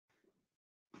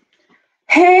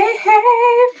Hey,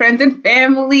 hey, friends and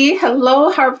family.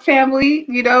 Hello, HARP family.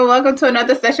 Welcome to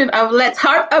another session of Let's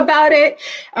HARP About It.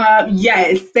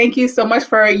 Yes, thank you so much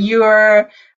for your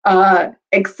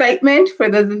excitement. For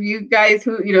those of you guys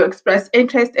who, expressed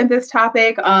interest in this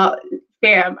topic.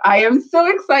 Fam, I am so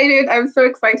excited. I'm so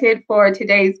excited for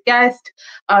today's guest.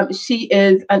 She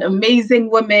is an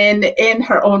amazing woman in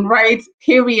her own right,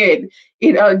 period.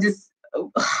 Just,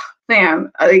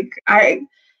 fam,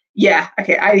 yeah,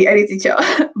 okay, I need to chill.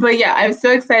 But yeah, I'm so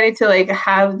excited to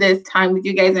have this time with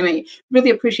you guys, and I really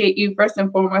appreciate you first and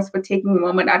foremost for taking a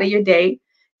moment out of your day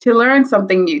to learn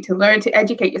something new, to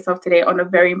educate yourself today on a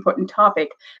very important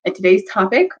topic. And today's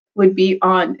topic would be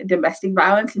on domestic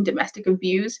violence and domestic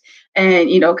abuse, and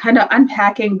kind of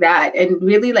unpacking that and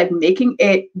really making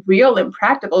it real and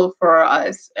practical for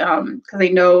us. Because I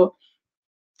know,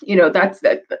 that's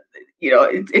that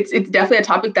it's definitely a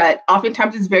topic that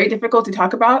oftentimes is very difficult to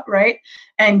talk about, right?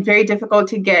 And very difficult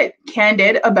to get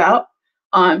candid about,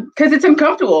 because it's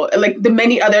uncomfortable, like the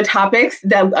many other topics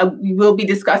that we will be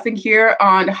discussing here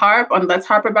on HARP, on Let's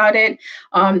HARP About It,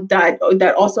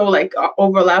 that also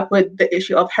overlap with the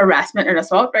issue of harassment and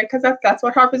assault, right? Because that's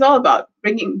what HARP is all about,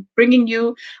 bringing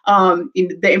you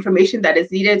the information that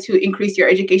is needed to increase your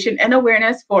education and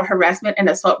awareness for harassment and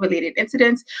assault related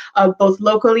incidents, both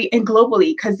locally and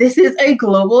globally, because this is a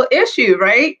global issue,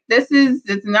 right?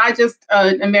 It's not just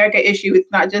an America issue. It's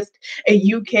not just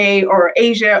a UK or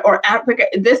Asia or Africa.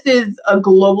 This is a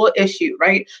global issue,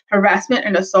 right? Harassment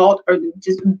and assault, or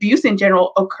just abuse in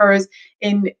general, occurs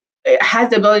in it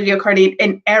has the ability to occur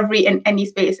in every and any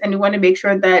space. And we want to make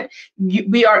sure that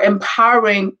we are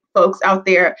empowering folks out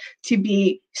there to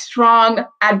be strong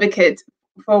advocates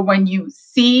for when you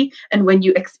see and when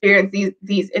you experience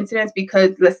these incidents.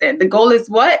 Because listen, the goal is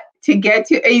what? To get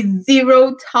to a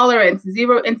zero tolerance,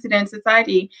 zero incident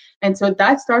society. And so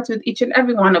that starts with each and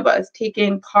every one of us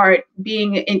taking part,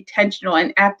 being intentional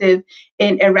and active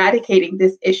in eradicating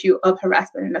this issue of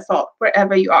harassment and assault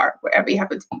wherever you are, wherever you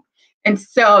happen to be. And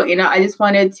so, I just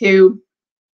wanted to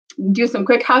do some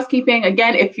quick housekeeping.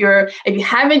 Again, if you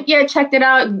haven't yet checked it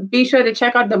out, be sure to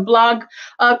check out the blog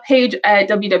page at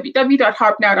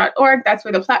www.harpnow.org. That's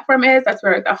where the platform is. That's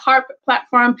where the HARP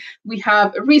platform. We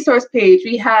have a resource page.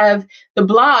 We have the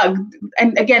blog.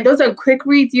 And again, those are quick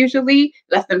reads, usually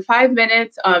less than 5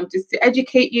 minutes, just to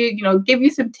educate you, give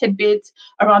you some tidbits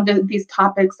around these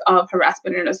topics of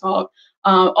harassment and assault.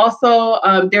 Also,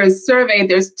 there's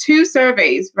 2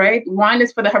 surveys, right? One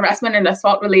is for the harassment and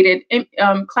assault related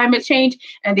climate change,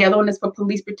 and the other one is for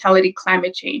police brutality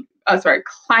climate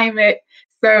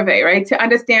survey, right? To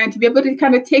understand, to be able to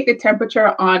kind of take the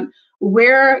temperature on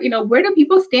where do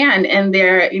people stand in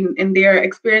their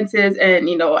experiences and,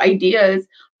 ideas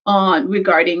on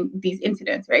regarding these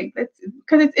incidents, right? That's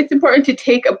because it's important to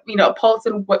take a pulse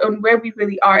on where we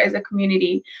really are as a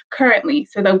community currently,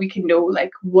 so that we can know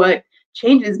what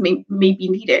changes may be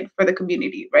needed for the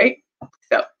community, right?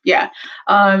 So yeah,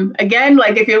 again,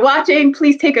 if you're watching,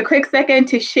 please take a quick second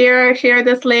to share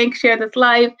this link, share this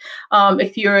live.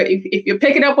 If you're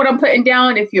picking up what I'm putting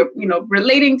down, if you're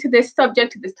relating to this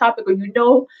subject, to this topic, or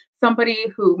somebody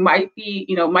who might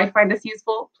find this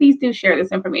useful, please do share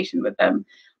this information with them.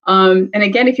 And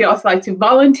again, if you also like to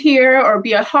volunteer or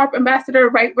be a HARP ambassador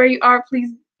right where you are, please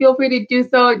feel free to do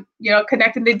so.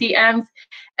 Connect in the DMs.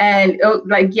 And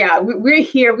we're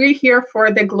here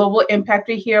for the global impact.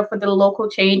 We're here for the local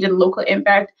change and local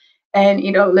impact. And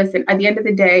listen, at the end of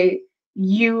the day,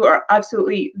 you are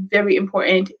absolutely very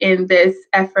important in this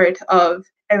effort of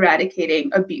eradicating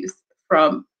abuse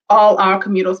from all our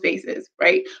communal spaces,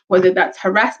 right? Whether that's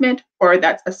harassment or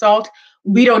that's assault,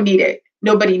 we don't need it.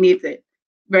 Nobody needs it,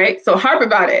 right? So HARP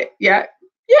about it. Yeah.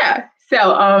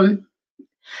 So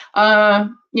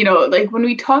when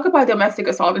we talk about domestic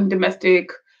assault and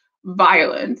domestic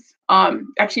violence,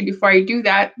 actually, before I do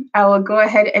that, I will go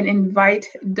ahead and invite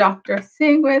Dr.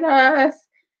 Singh with us.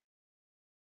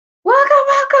 Welcome.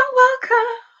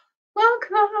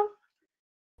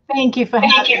 Thank you for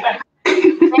having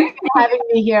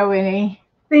me here, Winnie.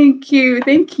 Thank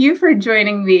you for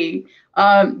joining me.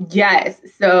 Yes.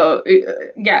 So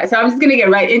I'm just gonna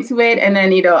get right into it, and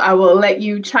then I will let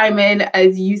you chime in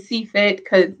as you see fit.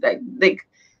 Because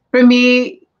for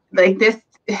me, this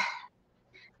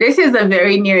is a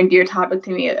very near and dear topic to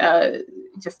me.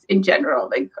 Just in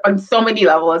general, on so many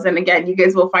levels. And again, you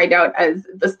guys will find out as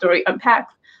the story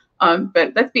unpacks.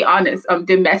 But let's be honest.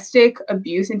 Domestic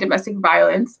abuse and domestic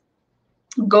violence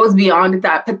goes beyond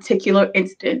that particular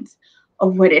instance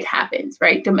of when it happens,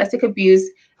 right? Domestic abuse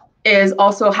is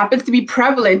also happens to be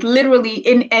prevalent literally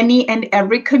in any and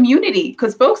every community,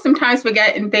 because folks sometimes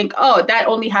forget and think, oh, that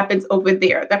only happens over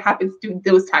there, that happens to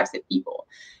those types of people.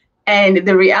 And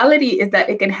the reality is that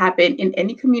it can happen in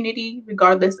any community,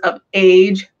 regardless of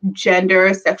age,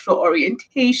 gender, sexual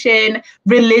orientation,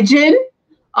 religion,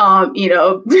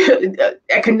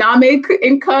 economic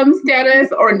income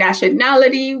status, or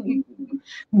nationality,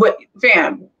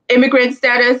 immigrant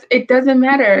status. It doesn't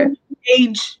matter.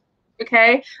 Age,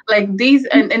 okay? Like these,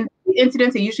 and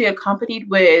incidents are usually accompanied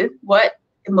with what?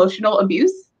 Emotional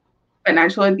abuse,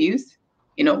 financial abuse.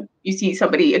 You see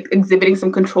somebody exhibiting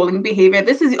some controlling behavior.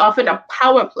 This is often a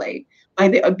power play by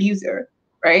the abuser,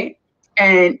 right?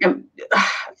 And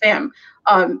fam,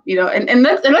 and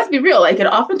let's be real. Like it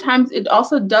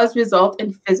also does result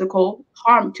in physical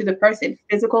harm to the person,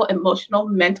 physical, emotional,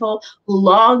 mental,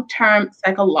 long-term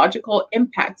psychological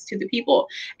impacts to the people,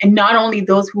 and not only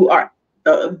those who are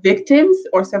the victims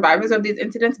or survivors of these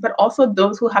incidents, but also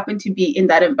those who happen to be in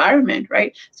that environment,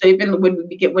 right? So even when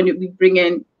we bring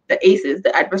in the ACEs,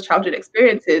 the adverse childhood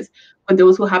experiences, for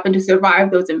those who happen to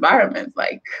survive those environments,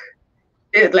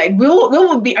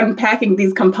 we'll be unpacking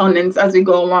these components as we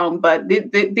go along, but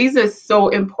these are so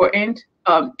important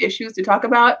issues to talk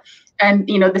about. And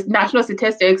this national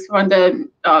statistics from the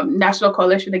National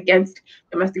Coalition Against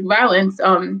Domestic Violence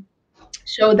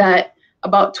show that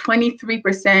about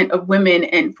 23% of women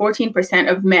and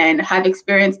 14% of men have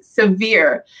experienced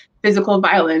severe physical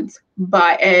violence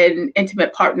by an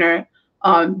intimate partner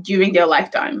during their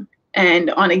lifetime. And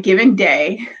on a given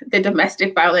day, the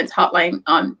domestic violence hotline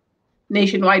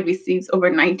nationwide receives over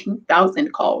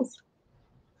 19,000 calls.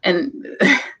 And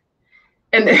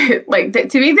like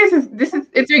to me,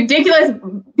 it's ridiculous,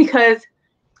 because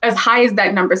as high as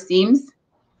that number seems,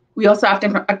 we also have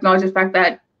to acknowledge the fact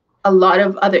that a lot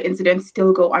of other incidents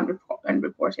still go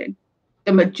unreported.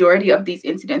 The majority of these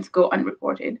incidents go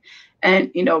unreported.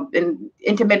 And, in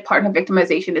intimate partner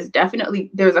victimization is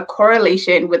definitely, there's a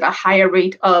correlation with a higher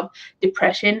rate of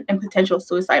depression and potential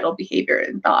suicidal behavior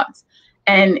and thoughts.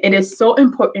 And it is so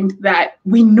important that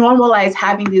we normalize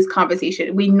having these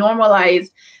conversations. We normalize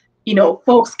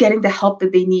folks getting the help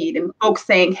that they need, and folks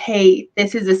saying, hey,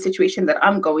 this is a situation that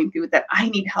I'm going through that I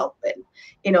need help in,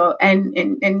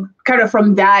 and kind of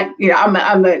from that,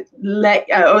 I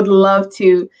would love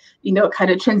to, kind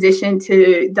of transition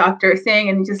to Dr. Singh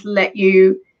and just let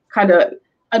you kind of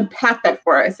unpack that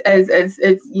for us as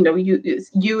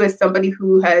you as somebody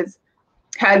who has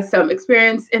had some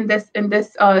experience in this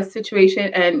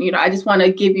situation. And I just want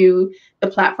to give you the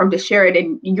platform to share it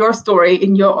in your story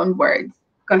in your own words.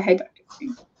 Go ahead, Dr.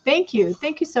 Singh. Thank you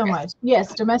so much.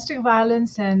 Yes, domestic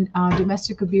violence and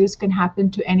domestic abuse can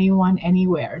happen to anyone,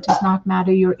 anywhere. It does not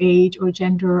matter your age or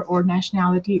gender or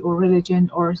nationality or religion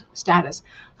or status.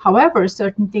 However,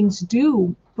 certain things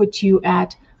do put you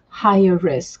at higher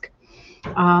risk.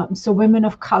 So women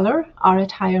of color are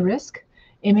at higher risk.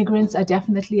 Immigrants are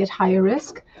definitely at higher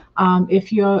risk.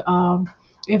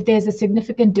 If there's a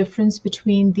significant difference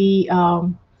between the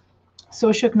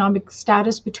socioeconomic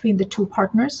status between the two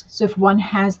partners, so if one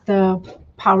has the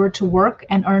power to work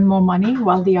and earn more money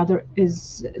while the other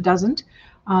doesn't,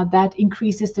 that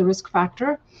increases the risk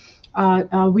factor.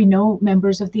 We know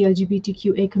members of the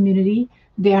LGBTQA community,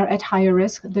 they are at higher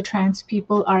risk. The trans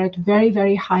people are at very,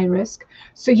 very high risk.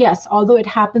 So yes, although it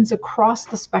happens across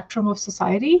the spectrum of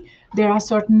society, there are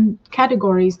certain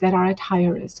categories that are at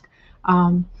higher risk.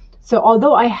 So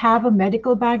although I have a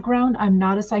medical background, I'm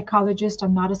not a psychologist,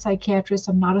 I'm not a psychiatrist,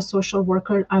 I'm not a social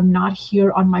worker, I'm not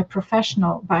here on my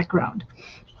professional background.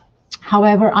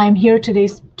 However, I'm here today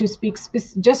to speak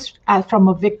just from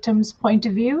a victim's point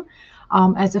of view,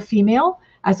 as a female,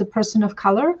 as a person of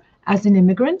color, as an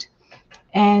immigrant,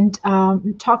 and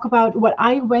talk about what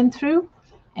I went through.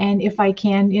 And if I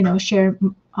can, share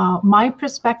my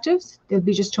perspectives, they'll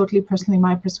be just totally personally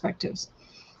my perspectives.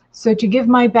 So to give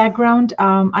my background,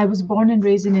 I was born and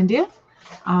raised in India.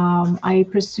 I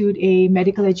pursued a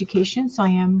medical education, so I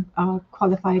am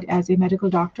qualified as a medical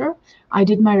doctor. I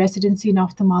did my residency in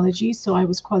ophthalmology, so I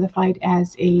was qualified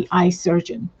as an eye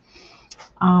surgeon.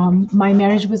 My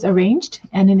marriage was arranged,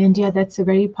 and in India, that's a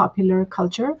very popular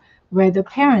culture where the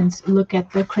parents look at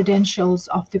the credentials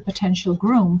of the potential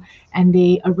groom and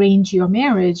they arrange your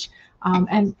marriage.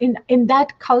 And in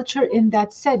that culture, in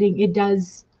that setting, it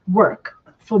does work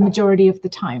for majority of the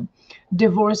time.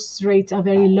 Divorce rates are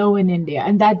very low in India,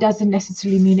 and that doesn't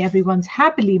necessarily mean everyone's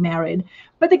happily married.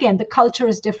 But again, the culture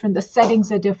is different, the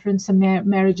settings are different. Some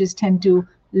marriages tend to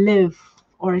live,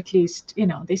 or at least,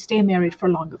 they stay married for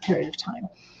a longer period of time.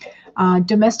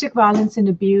 Domestic violence and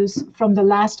abuse, from the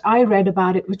last I read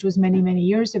about it, which was many, many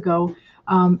years ago,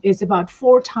 is about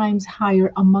 4 times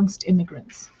higher amongst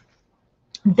immigrants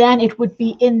than it would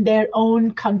be in their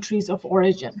own countries of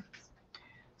origin.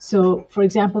 So, for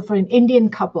example, for an Indian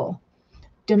couple,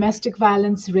 domestic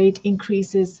violence rate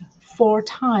increases 4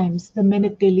 times the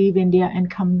minute they leave India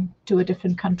and come to a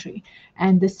different country.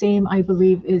 And the same, I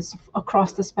believe, is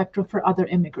across the spectrum for other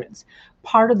immigrants.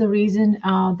 Part of the reason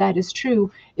that is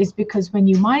true is because when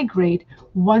you migrate,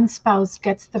 one spouse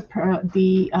gets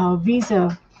the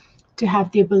visa to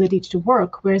have the ability to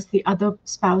work, whereas the other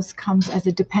spouse comes as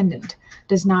a dependent.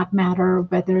 Does not matter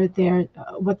whether they're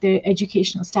what their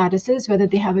educational status is, whether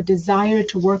they have a desire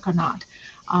to work or not.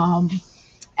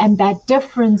 And that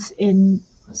difference in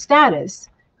status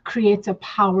creates a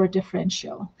power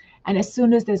differential. And as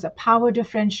soon as there's a power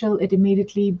differential, it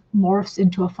immediately morphs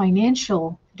into a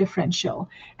financial differential.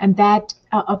 And that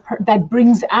that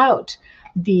brings out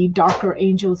the darker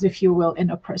angels, if you will, in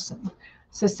a person.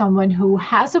 So someone who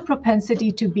has a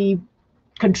propensity to be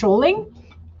controlling,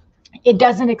 it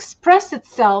doesn't express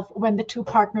itself when the two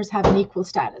partners have an equal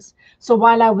status. So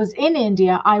while I was in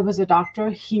India, I was a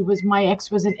doctor. My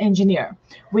ex was an engineer.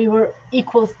 We were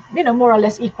equal, more or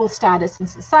less equal status in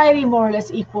society, more or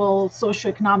less equal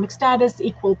socioeconomic status,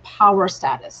 equal power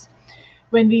status.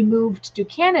 When we moved to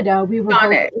Canada, we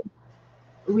were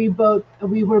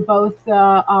both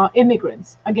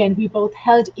immigrants. Again, we both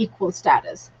held equal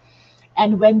status.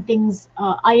 And when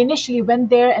I initially went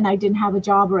there and I didn't have a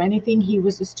job or anything. He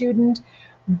was a student,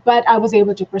 but I was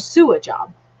able to pursue a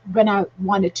job when I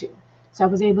wanted to. So I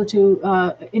was able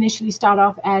to initially start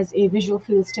off as a visual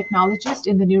fields technologist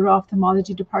in the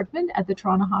neuro-ophthalmology department at the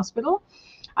Toronto Hospital.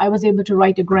 I was able to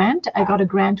write a grant. I got a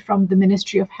grant from the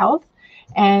Ministry of Health,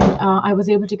 and I was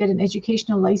able to get an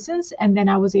educational license, and then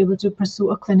I was able to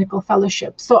pursue a clinical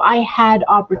fellowship. So I had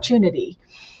opportunity.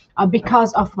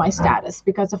 Because of my status,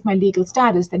 because of my legal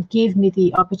status, that gave me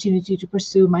the opportunity to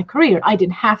pursue my career. I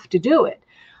didn't have to do it.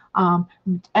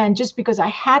 And just because I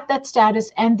had that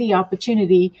status and the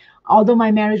opportunity, although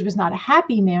my marriage was not a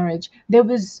happy marriage, there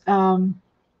was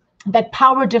that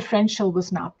power differential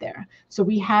was not there. So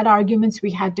we had arguments, we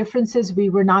had differences,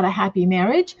 we were not a happy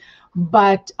marriage,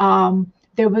 but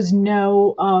there was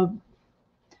no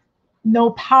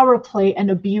power play and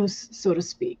abuse, so to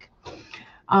speak.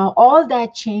 All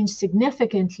that changed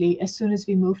significantly as soon as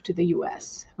we moved to the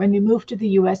US. When we moved to the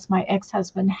US, my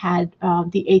ex-husband had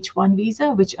the H-1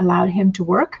 visa, which allowed him to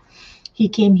work. He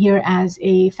came here as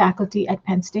a faculty at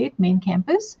Penn State main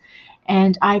campus,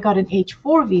 and I got an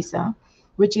H-4 visa,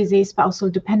 which is a spousal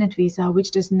dependent visa,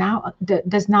 which does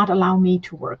not allow me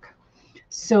to work.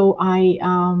 So I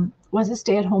was a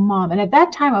stay-at-home mom. And at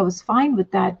that time, I was fine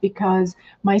with that because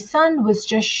my son was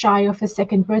just shy of his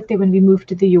 2nd birthday when we moved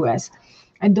to the US.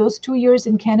 And those 2 years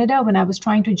in Canada, when I was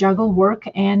trying to juggle work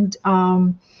and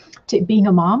being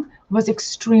a mom, was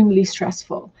extremely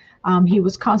stressful. He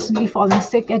was constantly falling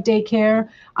sick at daycare.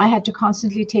 I had to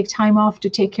constantly take time off to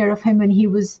take care of him when he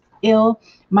was ill.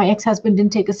 My ex-husband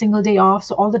didn't take a single day off.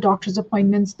 So all the doctor's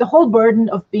appointments, the whole burden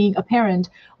of being a parent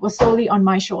was solely on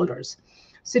my shoulders.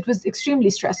 So it was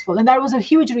extremely stressful. And that was a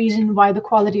huge reason why the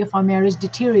quality of our marriage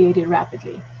deteriorated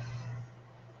rapidly.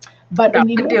 But when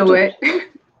we moved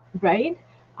right?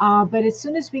 But as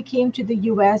soon as we came to the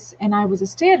US and I was a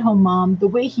stay-at-home mom, the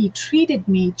way he treated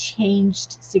me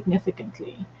changed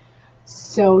significantly.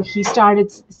 So he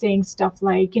started saying stuff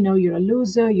like, you're a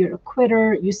loser, you're a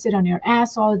quitter, you sit on your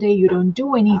ass all day, you don't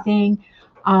do anything.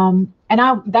 And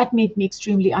that made me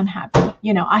extremely unhappy.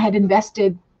 I had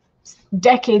invested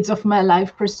decades of my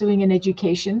life pursuing an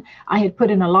education. I had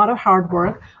put in a lot of hard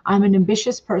work. I'm an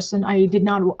ambitious person. I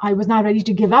was not ready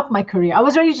to give up my career. I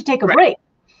was ready to take a break.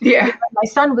 Yeah. When my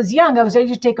son was young, I was ready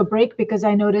to take a break because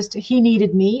I noticed he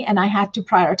needed me and I had to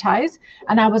prioritize.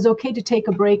 And I was okay to take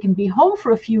a break and be home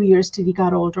for a few years till he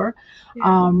got older.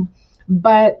 Yeah.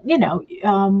 But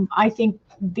I think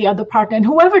the other partner, and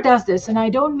whoever does this, and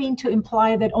I don't mean to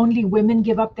imply that only women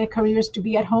give up their careers to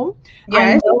be at home.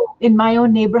 Yes. I know in my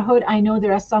own neighborhood, I know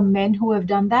there are some men who have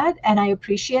done that, and I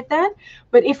appreciate that.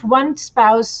 But if one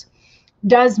spouse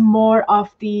does more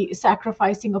of the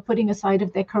sacrificing or putting aside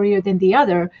of their career than the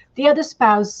other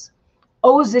spouse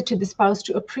owes it to the spouse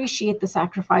to appreciate the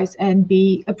sacrifice and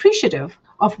be appreciative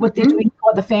of what they're doing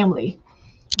for the family,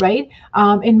 right?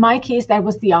 In my case, that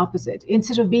was the opposite.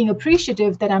 Instead of being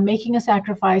appreciative that I'm making a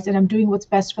sacrifice and I'm doing what's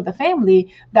best for the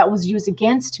family, that was used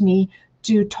against me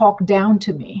to talk down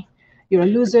to me. You're a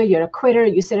loser, you're a quitter,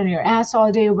 you sit on your ass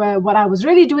all day, where what I was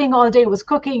really doing all day was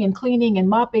cooking and cleaning and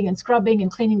mopping and scrubbing and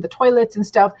cleaning the toilets and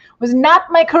stuff was not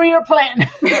my career plan.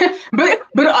 but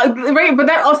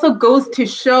that also goes to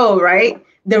show, right,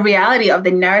 the reality of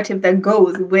the narrative that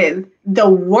goes with the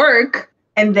work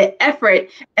and the effort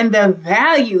and the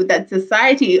value that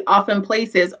society often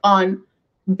places on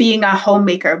being a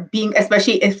homemaker, being,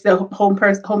 especially if the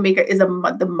homemaker is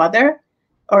the mother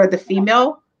or the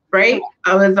female, right?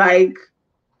 I was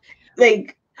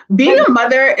like being a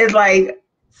mother is like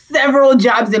several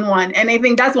jobs in one. And I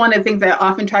think that's one of the things that I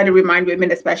often try to remind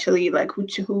women, especially like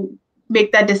who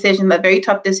make that decision, that very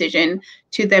tough decision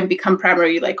to then become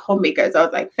primary like homemakers. I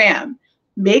was like, fam,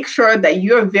 make sure that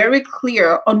you're very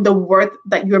clear on the worth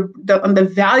that on the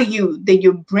value that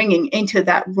you're bringing into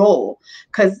that role.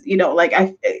 Because, you know, like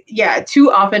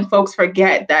too often folks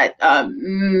forget that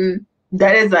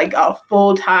that is like a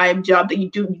full-time job that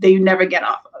you never get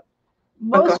off of.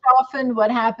 Most often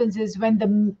what happens is when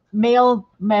the male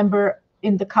member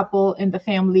in the couple, in the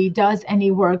family, does any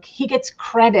work, he gets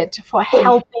credit for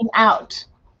helping out.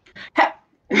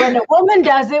 When a woman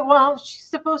does it, well, she's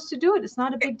supposed to do it. It's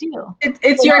not a big deal.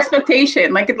 It's your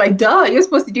expectation. Like, it's like, duh, you're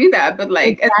supposed to do that. But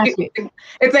like, exactly.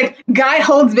 it's like guy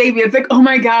holds baby. It's like, oh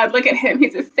my God, look at him.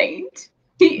 He's a saint.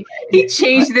 He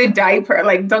changed the diaper.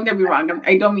 Like, don't get me wrong.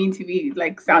 I don't mean to be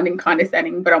like sounding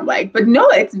condescending, but I'm like, but no,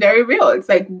 it's very real. It's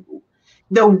like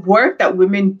the work that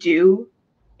women do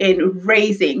in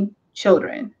raising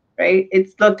children, right?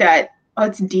 It's looked at, oh,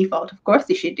 it's default. Of course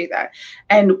they should do that.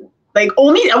 And like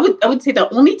I would say that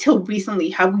only till recently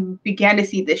have we began to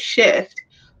see the shift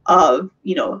of,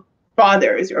 you know,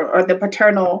 fathers or the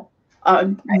paternal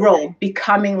role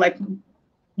becoming like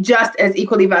just as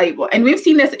equally valuable. And we've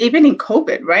seen this even in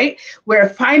COVID, right? Where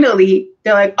finally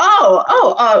they're like,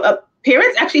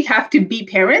 parents actually have to be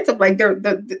parents. Of like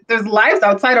there's lives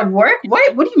outside of work.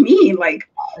 What do you mean? Like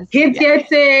kids get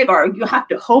sick, or you have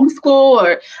to homeschool,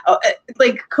 or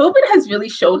like COVID has really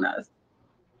shown us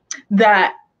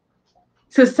that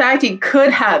society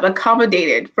could have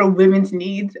accommodated for women's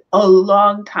needs a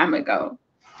long time ago.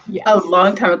 Yes. A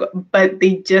long time ago, but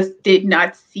they just did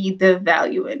not see the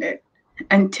value in it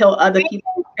until it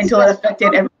affected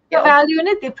everyone. The value in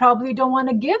it, they probably don't want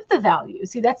to give the value.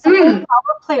 See, that's the whole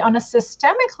power play on a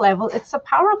systemic level. It's a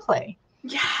power play.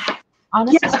 Yeah. On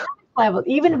a systemic level,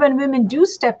 even when women do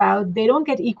step out, they don't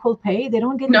get equal pay. They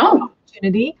don't get equal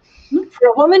opportunity. For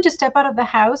a woman to step out of the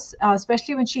house,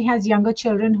 especially when she has younger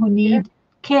children who need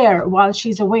care while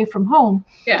she's away from home.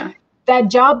 Yeah. That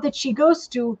job that she goes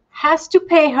to has to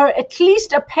pay her at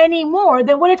least a penny more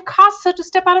than what it costs her to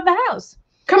step out of the house.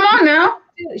 Come on now.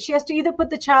 She has to either put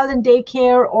the child in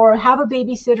daycare or have a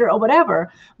babysitter or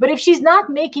whatever. But if she's not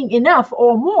making enough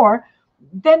or more,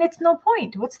 then it's no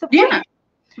point. What's the point? Yeah,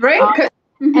 right.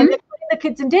 And then putting the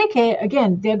kids in daycare,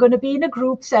 again, they're going to be in a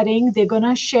group setting. They're going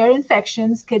to share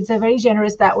infections. Kids are very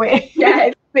generous that way.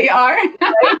 Yes, they are.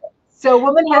 Right? So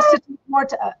women has to take more,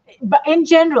 but in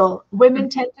general, women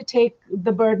tend to take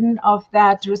the burden of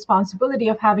that responsibility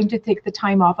of having to take the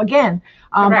time off. Again,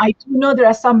 I do know there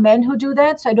are some men who do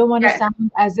that, so I don't want to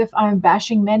sound as if I'm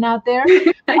bashing men out there.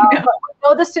 But I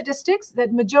know the statistics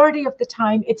that majority of the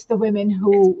time, it's the women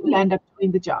who end up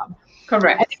doing the job.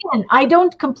 Correct. And again, I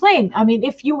don't complain. I mean,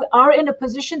 if you are in a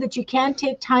position that you can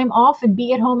take time off and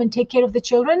be at home and take care of the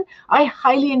children, I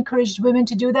highly encourage women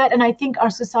to do that. And I think our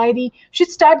society should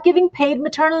start giving paid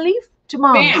maternal leave to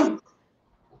moms. Bam.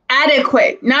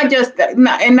 Adequate, not just that.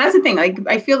 And that's the thing. Like,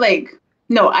 I feel like,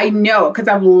 no, I know, because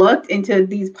I've looked into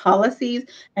these policies,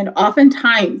 and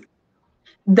oftentimes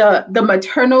the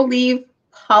maternal leave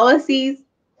policies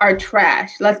are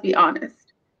trash. Let's be honest.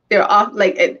 They're off,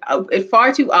 like it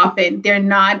far too often. They're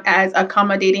not as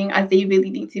accommodating as they really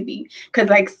need to be. Because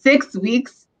like 6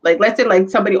 weeks, like let's say like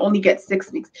somebody only gets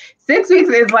 6 weeks. 6 weeks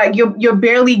is like you're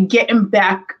barely getting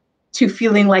back to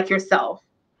feeling like yourself.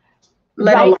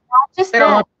 Let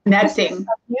alone nesting.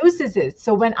 Uses it.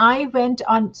 So when I went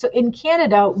on, so in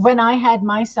Canada, when I had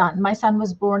my son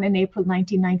was born in April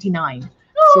 1999.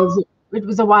 So it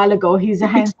was a while ago. He's a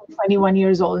handsome 21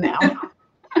 years old now.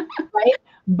 Right?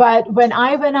 But when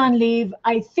I went on leave,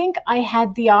 I think I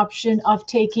had the option of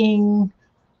taking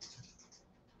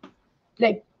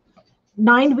like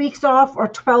 9 weeks off or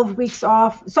 12 weeks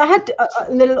off. So I had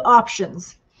little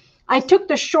options. I took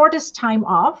the shortest time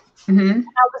off. I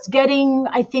was getting,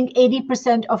 I think,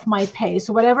 80% of my pay.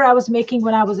 So whatever I was making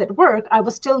when I was at work, I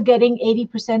was still getting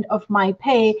 80% of my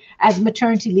pay as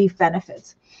maternity leave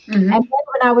benefits. And then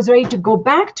when I was ready to go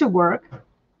back to work,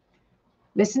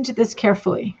 listen to this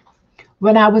carefully.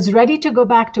 When I was ready to go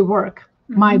back to work,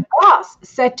 my boss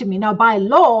said to me, now by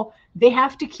law, they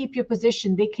have to keep your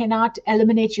position. They cannot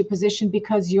eliminate your position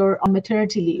because you're on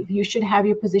maternity leave. You should have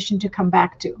your position to come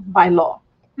back to by law.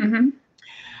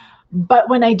 But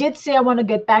when I did say I want to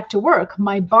get back to work,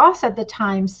 my boss at the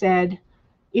time said,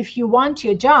 if you want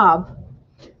your job,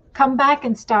 come back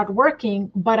and start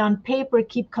working, but on paper,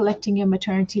 keep collecting your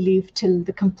maternity leave till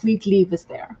the complete leave is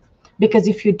there. Because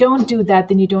if you don't do that,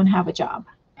 then you don't have a job.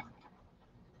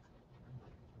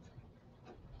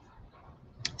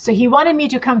 So he wanted me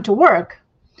to come to work,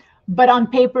 but on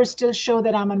paper still show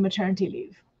that I'm on maternity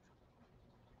leave.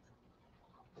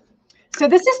 So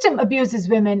the system abuses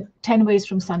women 10 ways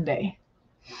from Sunday.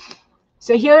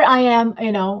 So here I am,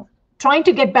 trying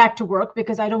to get back to work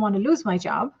because I don't want to lose my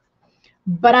job,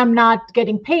 but I'm not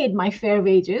getting paid my fair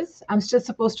wages. I'm still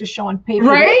supposed to show on paper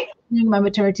right? My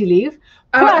maternity leave.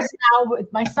 Plus now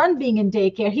with my son being in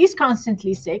daycare, he's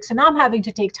constantly sick. So now I'm having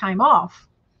to take time off.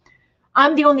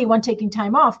 I'm the only one taking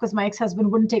time off because my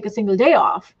ex-husband wouldn't take a single day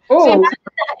off. So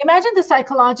imagine the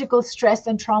psychological stress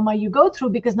and trauma you go through,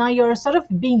 because now you're sort of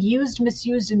being used,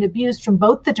 misused, and abused from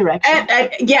both the directions.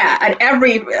 At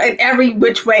every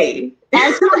which way.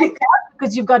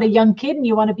 Because you've got a young kid and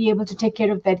you want to be able to take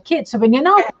care of that kid. So when you're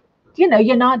not,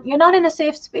 you're not in a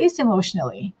safe space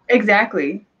emotionally.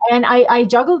 Exactly. And I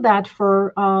juggled that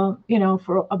for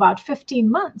about 15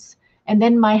 months. And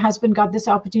then my husband got this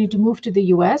opportunity to move to the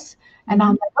US. And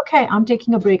I'm like, okay, I'm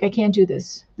taking a break. I can't do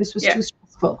this. This was too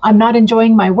stressful. I'm not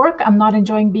enjoying my work. I'm not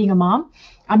enjoying being a mom.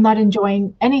 I'm not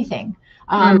enjoying anything.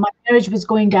 My marriage was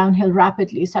going downhill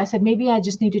rapidly. So I said, maybe I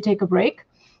just need to take a break.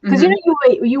 Because,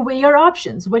 you weigh your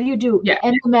options. What do you do? Yeah.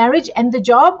 End the marriage, end the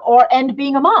job, or end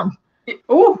being a mom?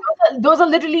 Ooh. Those are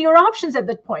literally your options at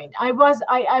that point. I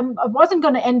wasn't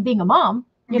going to end being a mom.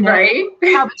 Right.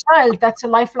 Have a child, that's a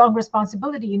lifelong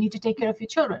responsibility. You need to take care of your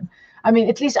children. I mean,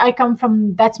 at least I come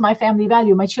from, that's my family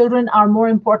value. My children are more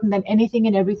important than anything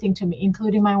and everything to me,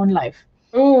 including my own life.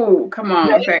 Oh, come on.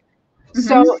 Right? Okay.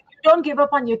 So you don't give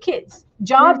up on your kids.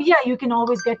 Job, you can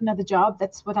always get another job.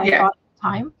 That's what I thought at the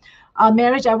time.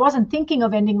 Marriage, I wasn't thinking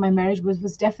of ending my marriage,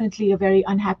 was definitely a very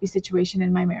unhappy situation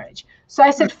in my marriage. So I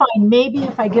said, fine, maybe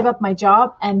if I give up my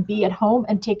job and be at home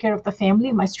and take care of the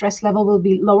family, my stress level will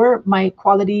be lower, my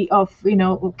quality of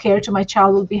care to my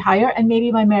child will be higher, and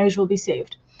maybe my marriage will be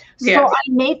saved. So I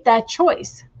made that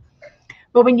choice.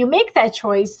 But when you make that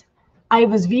choice, I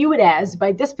was viewed as,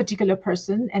 by this particular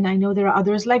person, and I know there are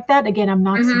others like that. Again, I'm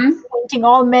not pointing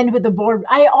all men with the board.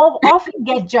 I often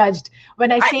get judged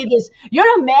when I say this,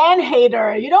 you're a man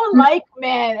hater. You don't like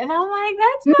men. And I'm like,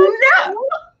 that's not true.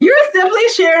 You're simply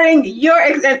sharing your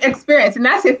experience. And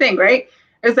that's the thing, right?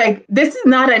 It's like, this is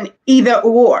not an either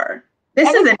or. This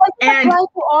is an and. Apply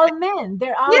to all men.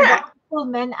 There are wonderful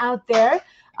men out there.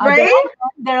 Right?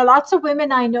 There are lots of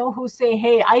women I know who say,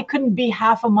 hey, I couldn't be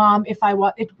half a mom if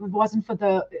it wasn't for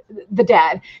the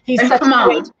dad. He's such a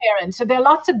great parent. So there are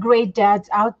lots of great dads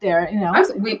out there,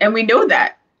 And we know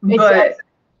that. Exactly.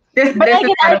 But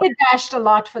I get bashed a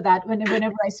lot for that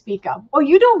whenever I speak up. Oh,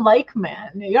 you don't like men.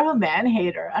 You're a man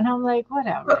hater. And I'm like,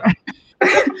 whatever.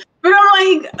 But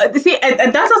I'm like, see,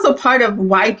 and that's also part of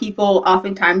why people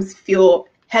oftentimes feel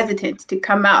hesitant to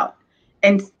come out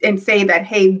and say that,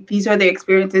 hey, these are the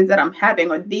experiences that I'm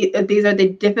having, or these are the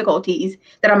difficulties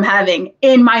that I'm having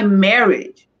in my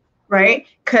marriage, right?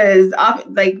 Because,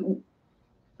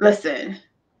 listen,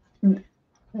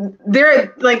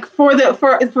 there, like, for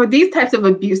these types of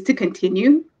abuse to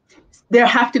continue, there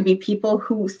have to be people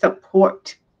who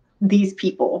support these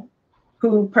people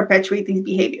who perpetuate these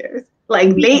behaviors.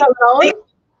 Like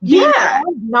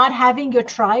not having your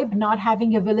tribe, not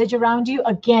having your village around you,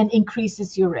 again,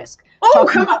 increases your risk. Oh,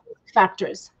 come on.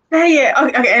 Factors. Yeah.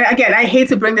 Okay. And again, I hate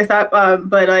to bring this up,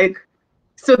 but like,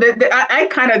 so I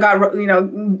kind of got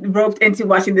roped into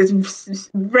watching this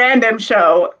random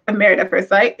show, Married at First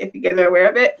Sight. If you guys are aware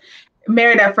of it,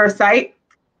 Married at First Sight,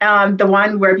 the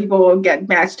one where people get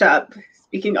matched up.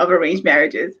 Speaking of arranged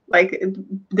marriages, like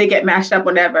they get matched up,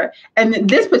 whatever. And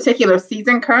this particular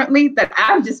season currently, that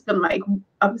I've just been like,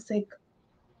 I was like,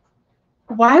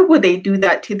 why would they do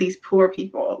that to these poor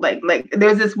people? Like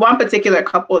there's this one particular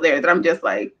couple there that I'm just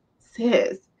like,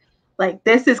 sis, like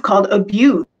this is called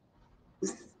abuse.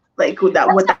 Like that's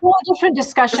a whole different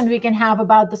discussion we can have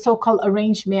about the so-called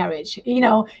arranged marriage.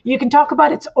 You can talk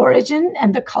about its origin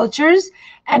and the cultures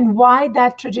and why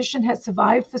that tradition has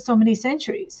survived for so many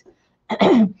centuries.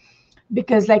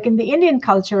 Because like in the Indian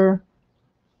culture,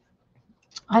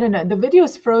 I don't know, the video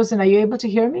is frozen. Are you able to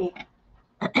hear me?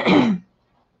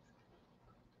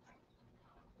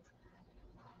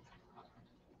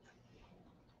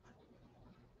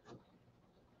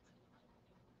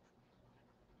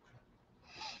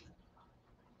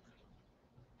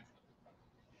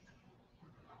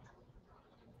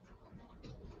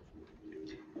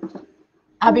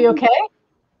 Abby, okay?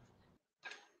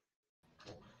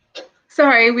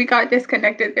 Sorry, we got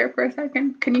disconnected there for a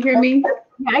second. Can you hear me?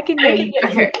 Yeah, I can hear you.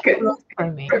 Okay,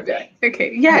 good.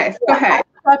 Okay, yes, go ahead.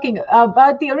 talking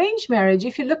about the arranged marriage.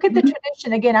 If you look at the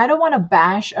tradition, again, I don't want to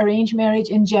bash arranged marriage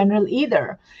in general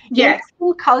either. In Yes,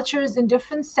 different cultures, in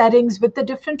different settings, with the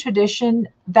different tradition,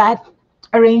 that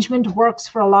arrangement works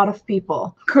for a lot of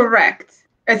people. correct.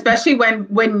 Especially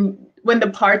when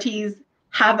the parties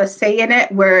have a say in it,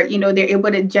 where they're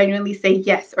able to genuinely say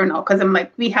yes or no. Because I'm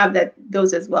like, we have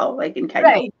those as well, like in Kenya.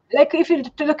 Right. Like if you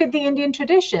to look at the Indian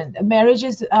tradition, marriage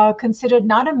is considered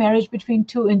not a marriage between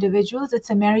two individuals, it's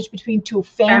a marriage between two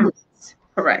families.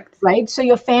 Correct. Right? So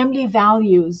your family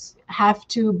values have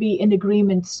to be in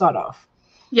agreement, sort of.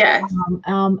 Yes.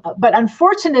 But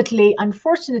unfortunately,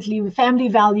 family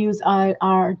values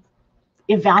are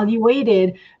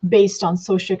evaluated based on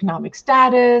socioeconomic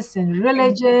status and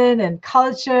religion and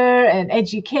culture and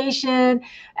education,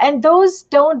 and those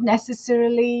don't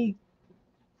necessarily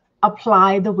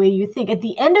apply the way you think. At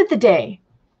the end of the day,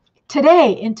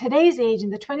 today, in today's age, in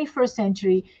the 21st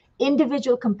century,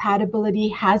 individual compatibility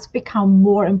has become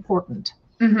more important.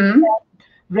 Mm-hmm.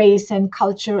 Race and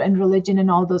culture and religion and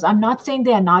all those. I'm not saying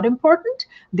they are not important.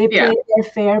 They play their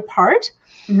fair part.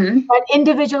 Mm-hmm. But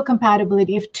individual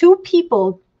compatibility, if two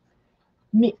people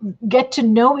get to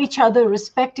know each other,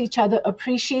 respect each other,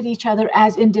 appreciate each other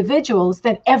as individuals,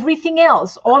 then everything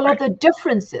else, all other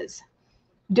differences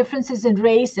in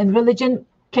race and religion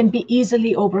can be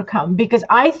easily overcome, because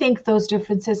I think those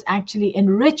differences actually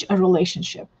enrich a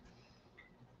relationship.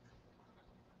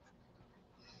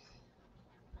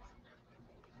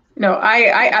 No,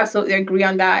 I absolutely agree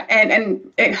on that.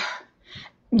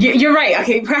 You're right.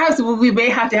 Okay, perhaps we may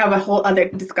have to have a whole other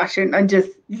discussion on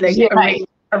just like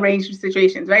arranged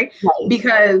situations, right?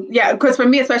 Because of course, for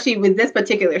me, especially with this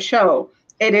particular show,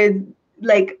 it is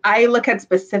like I look at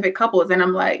specific couples and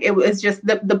I'm like, it was just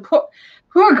the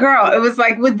poor girl. It was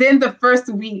like within the first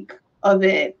week of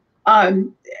it,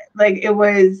 like it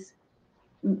was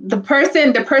the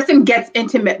person gets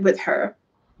intimate with her,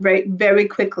 right, very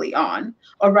quickly on,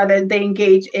 or rather they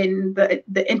engage in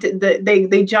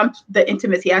they jump the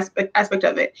intimacy aspect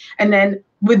of it, and then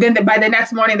by the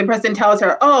next morning the person tells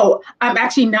her, oh, I'm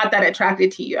actually not that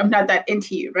attracted to you, I'm not that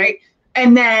into you, right?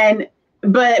 And then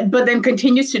but then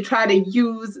continues to try to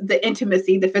use the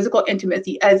physical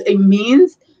intimacy as a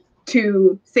means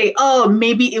to say, oh,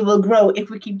 maybe it will grow if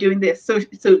we keep doing this. So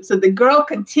the girl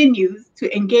continues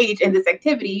to engage in this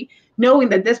activity, knowing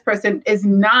that this person is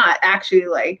not actually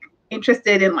like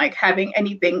interested in like having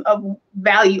anything of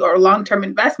value or long-term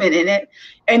investment in it.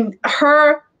 And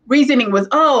her reasoning was,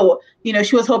 oh,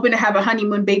 she was hoping to have a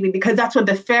honeymoon baby because that's what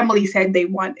the family said they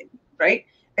wanted, right?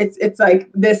 It's like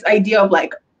this idea of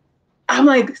like, I'm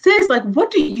like, sis, like,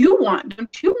 what do you want?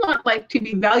 Don't you want like to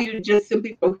be valued just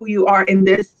simply for who you are in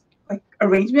this like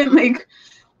arrangement? Like,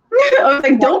 I was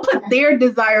like, don't put their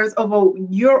desires over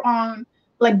your own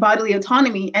like bodily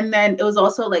autonomy. And then it was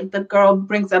also like the girl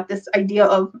brings up this idea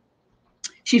of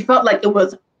she felt like it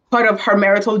was part of her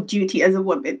marital duty as a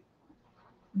woman.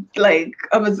 Like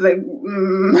I was like,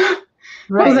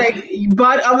 Right. I was like,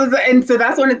 but I was, and so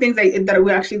that's one of the things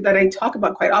that I talk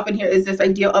about quite often here is this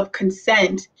idea of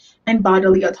consent and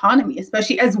bodily autonomy,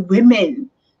 especially as women.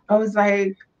 I was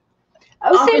like,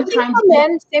 same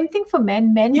thing for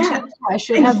men. Men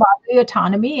should have bodily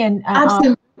autonomy, and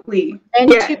absolutely.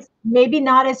 Men too, maybe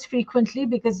not as frequently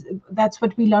because that's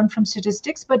what we learn from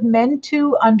statistics, but men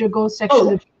too undergo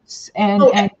sexual abuse and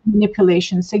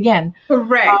manipulations. Again,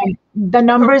 correct. The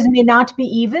numbers may not be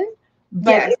even,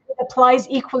 but it applies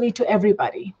equally to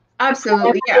everybody.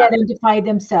 Absolutely. They identify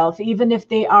themselves, even if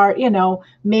they are,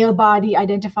 male body,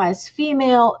 identify as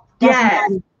female. Doesn't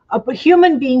matter. A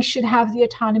human being should have the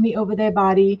autonomy over their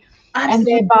body. Absolutely. And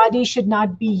their body should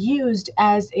not be used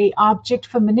as a object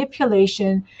for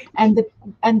manipulation. And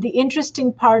the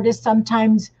interesting part is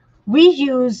sometimes we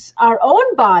use our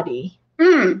own body.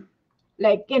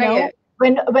 Like,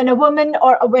 when a woman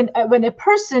or when a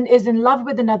person is in love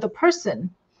with another person,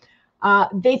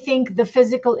 they think the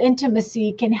physical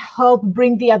intimacy can help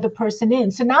bring the other person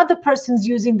in. So now the person's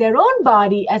using their own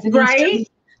body as an instrument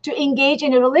to engage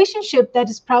in a relationship that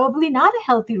is probably not a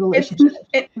healthy relationship.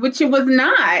 Which it was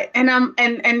not. And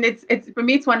and it's for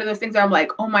me, it's one of those things where I'm like,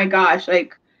 oh my gosh,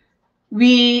 like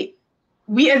we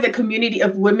as a community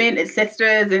of women and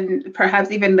sisters, and perhaps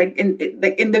even like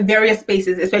in the various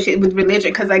spaces, especially with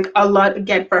religion, because like a lot,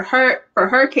 again, for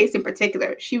her case in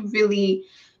particular, she really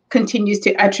continues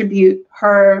to attribute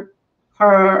her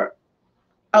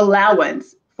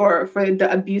allowance for the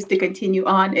abuse to continue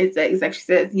on is like she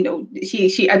says,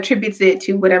 she attributes it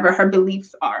to whatever her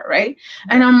beliefs are, right?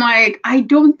 And I'm like, I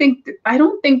don't think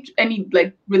any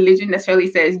like religion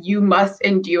necessarily says you must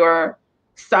endure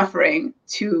suffering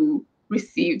to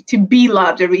be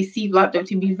loved or receive love or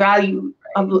to be valued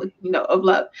of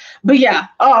love. But yeah,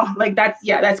 like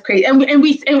that's crazy. And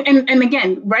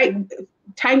again, right,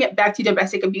 tying it back to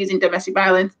domestic abuse and domestic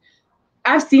violence,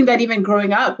 I've seen that even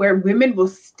growing up, where women will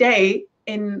stay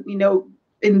in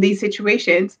these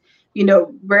situations,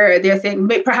 where they're saying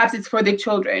perhaps it's for the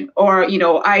children, or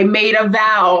I made a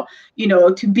vow,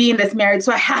 to be in this marriage,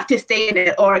 so I have to stay in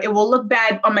it, or it will look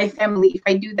bad on my family if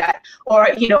I do that, or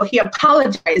he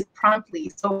apologized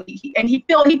promptly, so he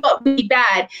felt really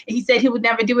bad, and he said he would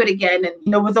never do it again,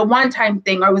 and was a one-time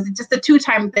thing, or was it just a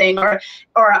two-time thing, or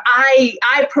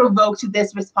I provoked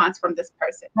this response from this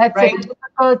person. That's right? A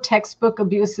typical textbook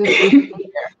abusive behavior.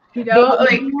 They will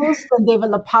abuse, and they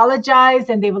will apologize,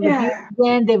 and they will abuse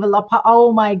again. They will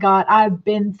oh my God, I've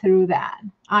been through that.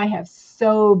 I have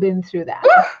so been through that.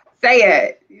 Say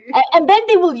it. And then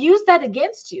they will use that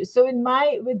against you. So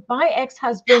with my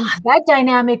ex-husband, that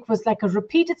dynamic was like a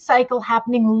repeated cycle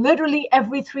happening literally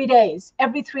every 3 days.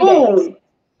 Every 3 days.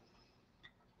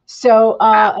 So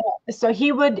so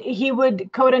he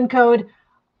would quote unquote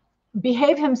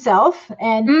behave himself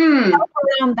and help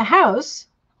around the house.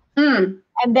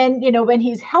 And then, when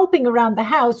he's helping around the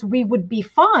house, we would be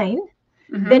fine.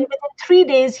 Then within 3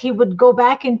 days, he would go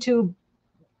back into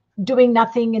doing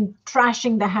nothing and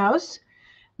trashing the house.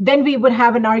 Then we would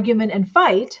have an argument and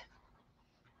fight.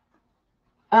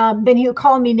 Then he'll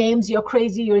call me names. You're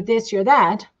crazy. You're this, you're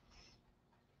that.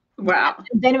 Wow.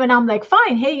 And then when I'm like,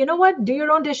 fine, hey, you know what? Do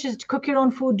your own dishes, cook your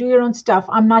own food, do your own stuff.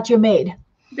 I'm not your maid.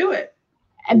 Do it.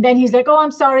 And then he's like, oh,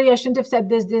 I'm sorry. I shouldn't have said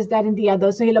this, that, and the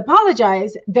other. So he'll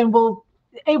apologize. Then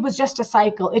it was just a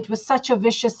cycle. It was such a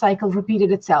vicious cycle,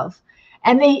 repeated itself.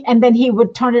 And then he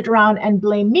would turn it around and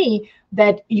blame me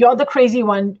that you're the crazy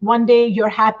one. One day you're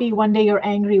happy, one day you're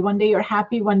angry, one day you're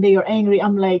happy, one day you're angry.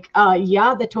 I'm like,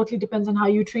 yeah, that totally depends on how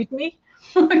you treat me.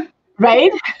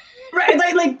 Right?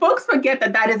 Right. Like folks forget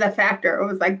that is a factor. It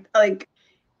was like,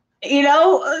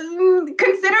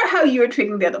 consider how you're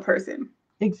treating the other person.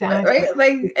 Exactly. Right.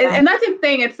 Like, exactly. And that's the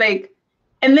thing. It's like,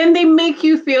 and then they make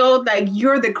you feel like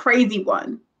you're the crazy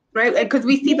one, right? Because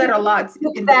we see that a lot.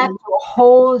 He took that to a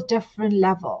whole different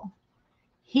level.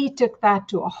 He took that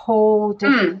to a whole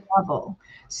different level.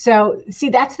 So, see,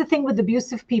 that's the thing with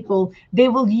abusive people. They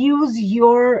will use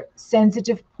your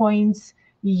sensitive points,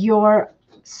 your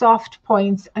soft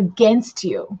points against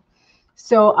you.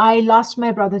 So I lost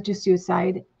my brother to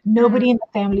suicide. Nobody in the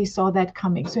family saw that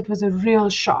coming. So it was a real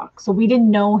shock. So we didn't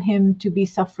know him to be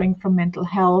suffering from mental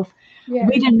health. Yeah.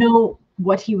 We didn't know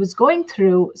what he was going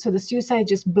through. So the suicide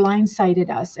just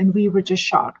blindsided us, and we were just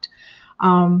shocked.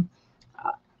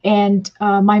 And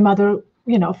my mother,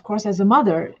 of course, as a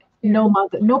mother,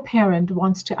 no parent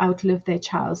wants to outlive their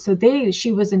child. So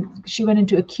she went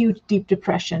into acute deep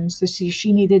depression. So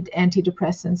she needed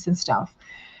antidepressants and stuff.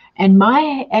 And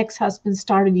my ex-husband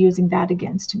started using that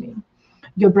against me.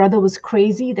 Your brother was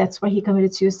crazy. That's why he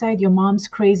committed suicide. Your mom's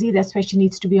crazy. That's why she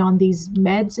needs to be on these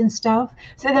meds and stuff.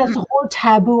 So there's a whole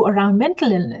taboo around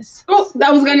mental illness. Oh,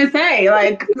 that was going to say,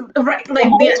 right, like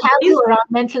the taboo around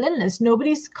mental illness.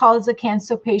 Nobody calls a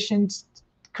cancer patient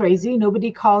crazy.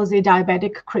 Nobody calls a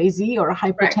diabetic crazy or a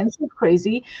hypertensive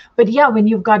crazy. But yeah, when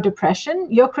you've got depression,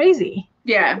 you're crazy.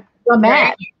 Yeah. You're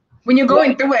mad. When you're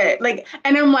going through it,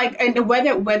 and I'm like, and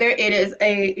whether it is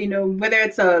whether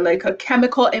it's a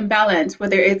chemical imbalance,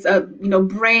 whether it's a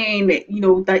brain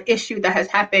the issue that has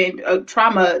happened, a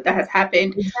trauma that has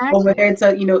happened, or whether it's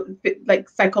a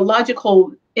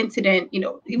psychological incident,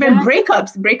 even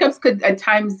breakups could at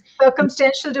times.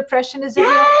 Circumstantial depression is a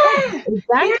real thing.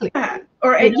 Exactly. Yeah.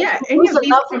 Or a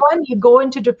loved one, you go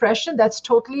into depression. That's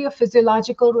totally a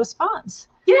physiological response.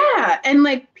 Yeah, and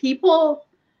people.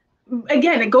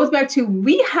 Again, it goes back to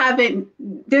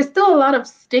there's still a lot of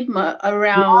stigma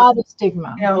around. A lot of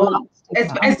stigma.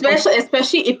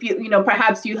 Especially if you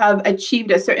perhaps you have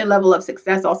achieved a certain level of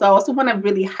success. Also, I also want to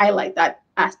really highlight that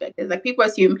aspect. Is like people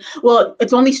assume, well,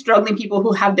 it's only struggling people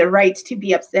who have the right to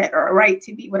be upset or a right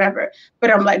to be whatever.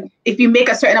 But I'm like, if you make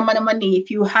a certain amount of money,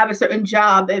 if you have a certain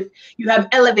job, if you have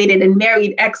elevated and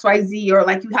married XYZ, or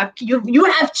you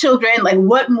have children,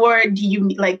 what more do you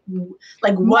need?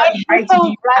 What rights do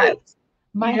you have?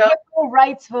 My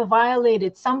rights were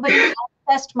violated. Somebody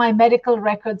accessed my medical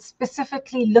records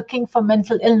specifically looking for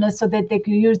mental illness so that they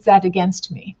could use that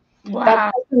against me. Wow.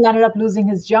 That person ended up losing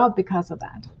his job because of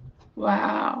that.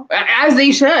 Wow. As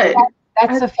they should.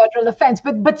 That's a federal offense.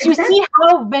 But you see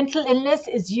how mental illness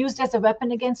is used as a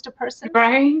weapon against a person?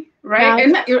 Right. right?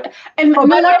 Now, And for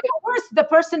better remember, or for worse, the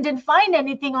person didn't find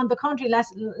anything. On the contrary,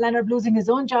 Leonard losing his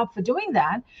own job for doing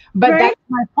that. But right? that's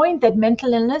my point, that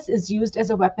mental illness is used as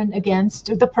a weapon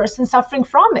against the person suffering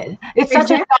from it. It's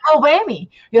such a Exactly. double whammy.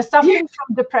 You're Yeah, suffering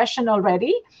from depression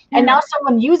already, and yeah, now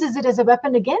someone uses it as a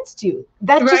weapon against you.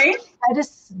 right?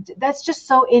 That's just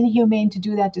so inhumane to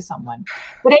do that to someone.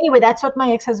 But anyway, that's what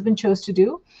my ex-husband chose to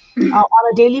do. On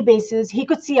a daily basis, he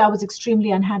could see I was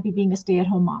extremely unhappy being a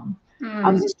stay-at-home mom.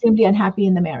 I was Mm, extremely unhappy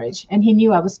in the marriage, and he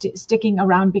knew I was sticking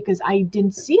around because I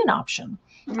didn't see an option.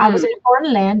 I was mm, in a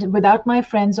foreign land without my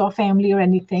friends or family or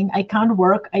anything. I can't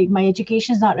work. My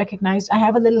education is not recognized. I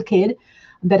have a little kid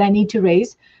that I need to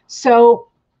raise. So,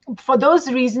 for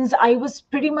those reasons, I was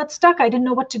pretty much stuck. I didn't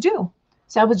know what to do.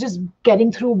 So I was just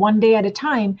getting through one day at a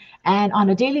time. And on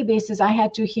a daily basis, I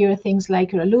had to hear things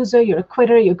like, you're a loser, you're a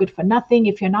quitter, you're good for nothing.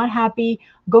 If you're not happy,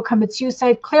 go commit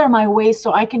suicide, clear my way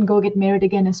so I can go get married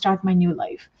again and start my new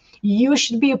life. You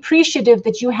should be appreciative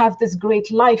that you have this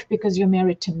great life because you're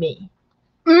married to me.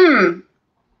 mm.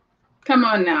 Come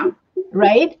on now.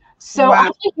 Right? So Wow.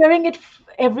 after hearing it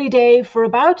every day for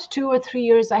about 2 or 3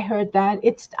 years, I heard that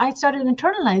I started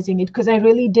internalizing it because I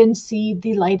really didn't see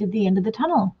the light at the end of the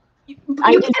tunnel.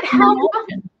 I You didn't can't see my help.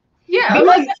 option. Yeah, I'm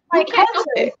Because like, of you my can't help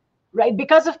culture, it. right?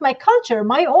 Because of my culture,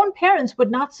 my own parents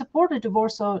would not support a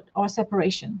divorce or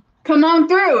separation. Come on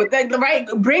through, like, right?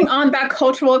 Bring on that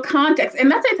cultural context,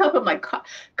 and that's what I tell them. Like,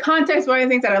 context. One of the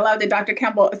things that I love that Dr.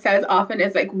 Campbell says often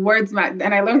is like words matter,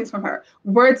 and I learned this from her.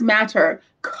 Words matter,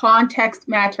 context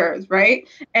matters, right?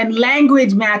 And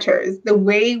language matters. The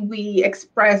way we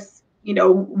express,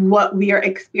 what we are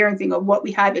experiencing or what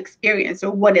we have experienced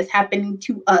or what is happening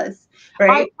to us,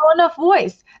 Our right? tone of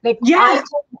voice, like Yes,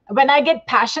 when I get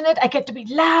passionate, I get to be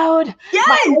loud.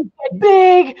 My yes. eyes get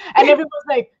big, and everyone's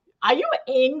like, "Are you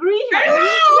angry?"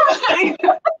 I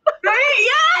know. Right?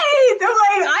 Yes.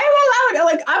 I'm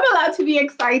like, I'm allowed to be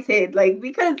excited, like,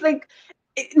 because like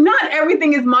not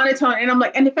everything is monotone. And I'm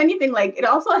like, and if anything, like it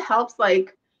also helps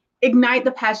like ignite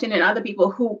the passion in other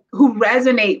people who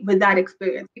resonate with that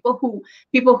experience.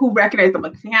 People who recognize them,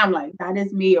 like, damn, like that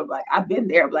is me, or like I've been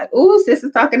there, like, ooh, sis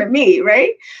is talking to me,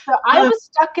 right? So I Um, was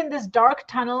stuck in this dark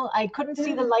tunnel. I couldn't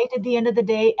see the light at the end of the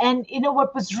day. And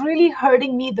what was really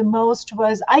hurting me the most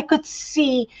was I could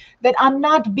see that I'm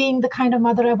not being the kind of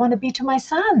mother I want to be to my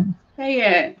son. say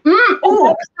it. And Oh,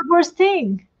 that's the worst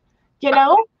thing.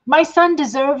 My son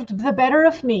deserved the better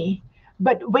of me.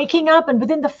 But waking up and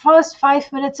within the first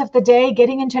 5 minutes of the day,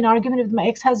 getting into an argument with my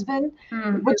ex-husband,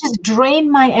 mm, which just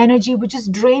drained my energy, which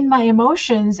just drained my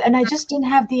emotions. And I just didn't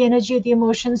have the energy or the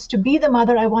emotions to be the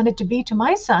mother I wanted to be to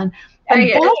my son. And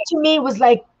say it. that to me was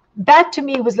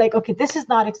like, okay, this is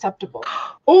not acceptable.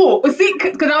 Oh, see,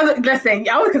 because I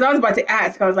was about to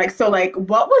ask. I was like, so, like,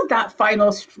 what was that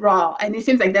final straw? And it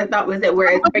seems like that was it, That was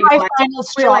where you're my like, final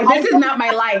where you're straw. like, this is not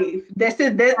my life. This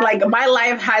is this like my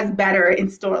life has better in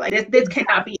store. Like this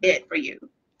cannot be it for you.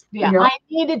 You Yeah, know? I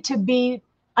needed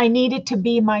to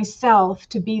be myself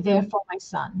to be there Mm, for my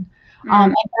son. mm,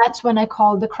 And that's when I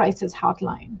called the crisis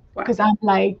hotline wow. because I'm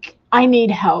like, I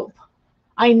need help.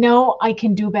 I know I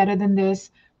can do better than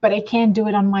this, but I can't do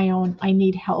it on my own. I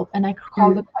need help. And I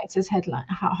called the Mm, crisis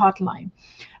hotline.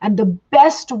 And the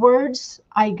best words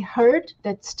I heard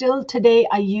that still today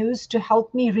I use to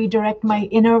help me redirect my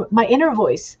inner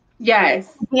voice.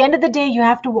 yes. At the end of the day, you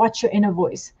have to watch your inner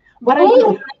voice. What are you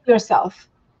Oh. telling yourself?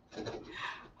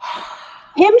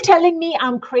 Him telling me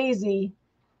I'm crazy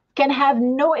can have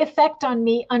no effect on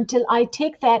me until I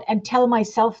take that and tell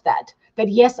myself that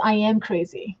yes, I am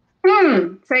crazy.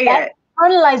 Say That it.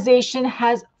 internalization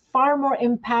has far more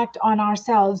impact on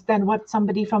ourselves than what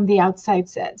somebody from the outside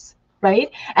says,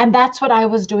 right? And that's what I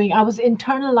was doing. I was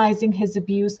internalizing his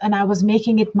abuse and I was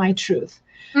making it my truth.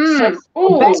 So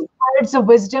the best Oh. words of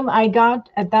wisdom I got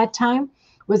at that time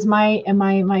was my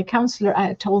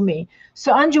counselor told me.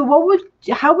 So Anju,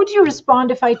 how would you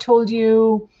respond if I told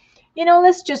you,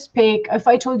 let's just pick, if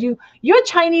I told you you're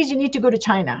Chinese, you need to go to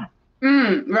China.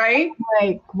 Right.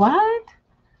 Like, what?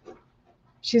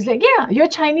 She's like, yeah, you're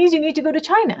Chinese, you need to go to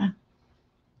China.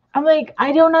 I'm like,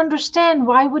 I don't understand.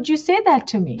 Why would you say that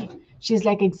to me? She's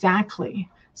like, exactly.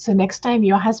 So next time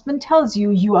your husband tells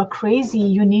you you are crazy,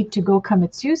 you need to go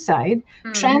commit suicide,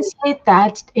 Mm, translate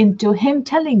that into him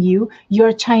telling you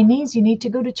you're Chinese, you need to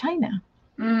go to China.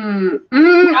 Oh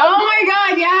my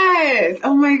God, yes.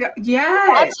 Oh my God,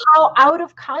 yes. That's how out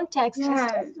of context his Yes.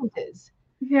 statement is.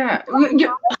 Yeah.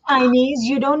 Chinese,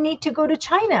 you don't need to go to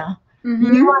China.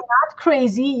 You Mm-hmm. are not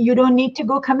crazy. You don't need to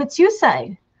go commit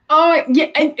suicide. Oh yeah,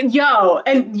 and yo,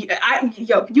 and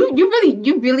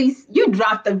you really, you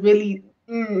dropped a really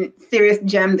serious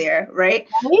gem there, right?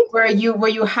 Right? Where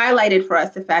you highlighted for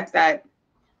us the fact that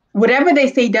whatever they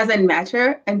say doesn't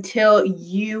matter until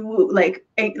you like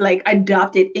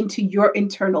adopt it into your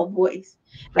internal voice.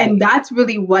 Right. And that's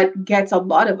really what gets a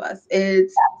lot of us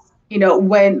is,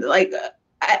 when like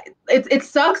it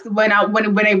sucks when I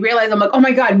realize I'm like, oh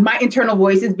my God, my internal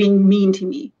voice is being mean to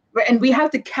me. Right? And we have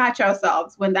to catch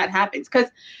ourselves when that happens because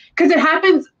it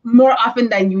happens more often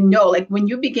than like when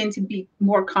you begin to be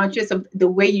more conscious of the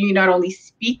way you not only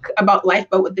speak about life,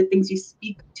 but with the things you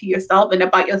speak to yourself and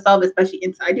about yourself, especially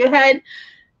inside your head.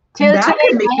 Till That today,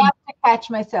 can make I have to catch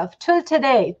myself. Till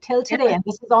today, and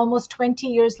this is almost 20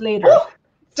 years later.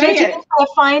 Till say today, it. if I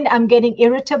find I'm getting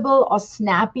irritable or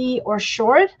snappy or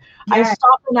short, I Yes.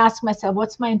 stop and ask myself,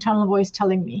 what's my internal voice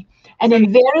telling me? And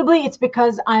invariably, it's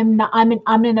because I'm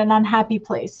in an unhappy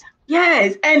place.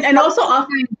 Yes, and also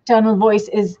often Internal voice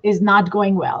is not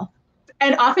going well.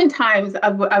 and oftentimes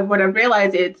what I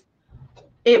realized is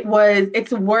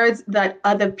it's words that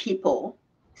other people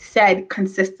said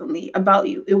consistently about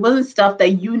you. It wasn't stuff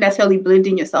that you necessarily believed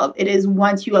in yourself. It is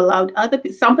once you allowed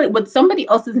somebody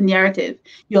else's narrative,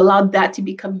 you allowed that to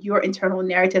become your internal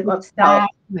narrative of self.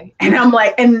 Exactly. And I'm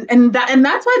like, and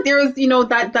that's why there is,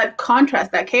 that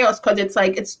contrast, that chaos, because it's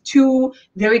like it's two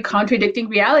very contradicting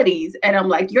realities. And I'm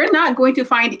like, you're not going to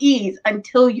find ease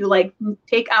until you like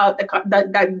take out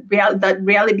that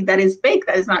reality that is fake,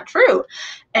 that is not true.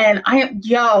 And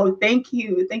thank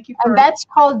you for. And that's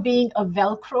called being a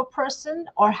Velcro person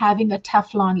or having a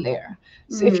Teflon layer.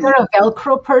 So if you're a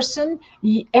Velcro person,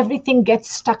 everything gets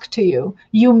stuck to you.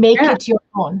 You make it your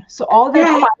own. So all that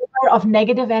fiber of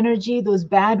negative energy, those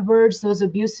bad words, those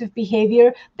abusive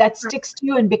behavior, that sticks to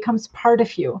you and becomes part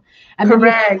of you. And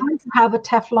Correct. then you have to have a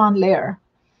Teflon layer.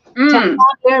 Teflon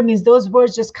layer means those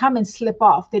words just come and slip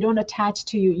off. They don't attach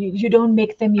to you. You don't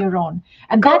make them your own.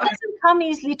 And that doesn't come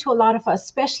easily to a lot of us,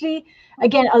 especially,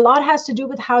 again, a lot has to do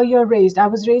with how you're raised. I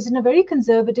was raised in a very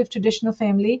conservative, traditional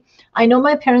family. I know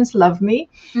my parents love me,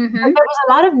 but there was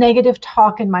a lot of negative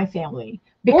talk in my family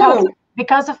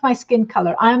because of my skin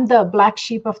color. I'm the black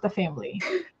sheep of the family.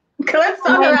 Let's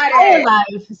talk about it.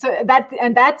 Life. So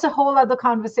that's a whole other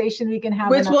conversation we can have.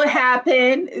 Which will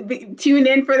happen. Tune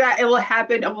in for that. It will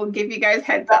happen. I will give you guys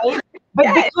heads up.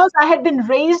 But because I had been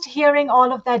raised hearing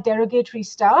all of that derogatory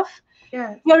stuff,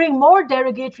 hearing more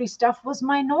derogatory stuff was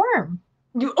my norm.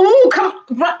 Say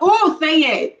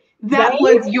it. That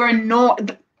was your norm.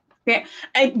 And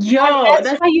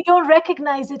that's why you don't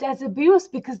recognize it as abuse,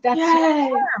 because that's your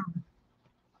norm.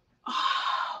 Oh,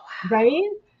 wow. Right?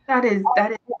 That is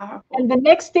powerful. And the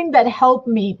next thing that helped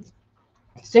me,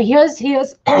 so here's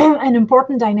an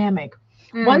important dynamic.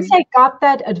 Once I got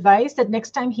that advice that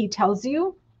next time he tells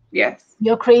you,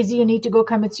 you're crazy, you need to go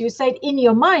commit suicide, in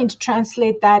your mind,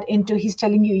 translate that into he's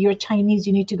telling you you're Chinese,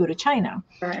 you need to go to China.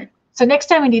 Right. So next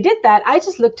time when he did that, I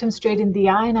just looked him straight in the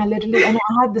eye and I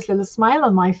had this little smile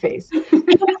on my face. He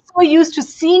was so used to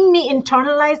seeing me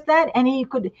internalize that, and he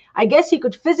could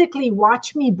physically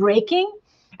watch me breaking,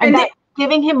 and that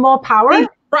giving him more power.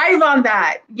 Thrive on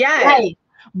that. Yes. Right.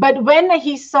 But when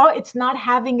he saw it's not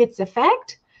having its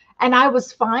effect and I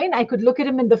was fine, I could look at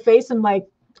him in the face and like,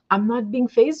 I'm not being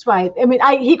phased by it. I mean,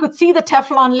 he could see the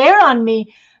Teflon layer on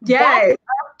me. Yes. That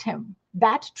irked him.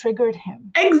 That triggered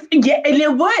him. And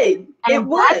it would.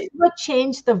 That's what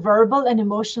changed the verbal and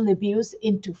emotional abuse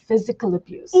into physical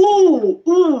abuse. Ooh,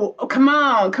 come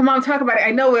on, talk about it.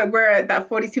 I know we're at that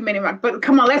 42-minute mark, but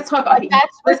come on, let's talk about it.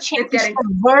 That's what changed the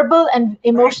verbal and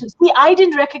emotional. See, I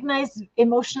didn't recognize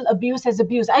emotional abuse as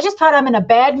abuse. I just thought I'm in a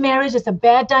bad marriage. It's a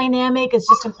bad dynamic. It's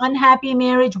just an unhappy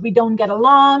marriage. We don't get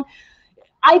along.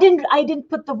 I didn't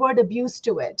put the word abuse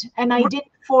to it, and I didn't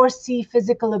foresee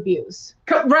physical abuse.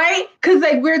 Right? Because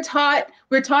like we're taught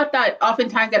that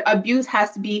oftentimes that abuse has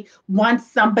to be once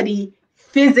somebody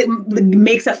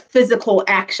makes a physical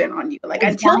action on you. Like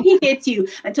until he hits you,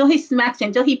 until he smacks you,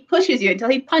 until he pushes you, until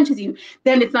he punches you,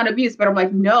 then it's not abuse. But I'm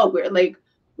like, no, we're like,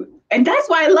 and that's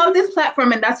why I love this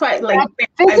platform, and that's why like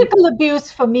physical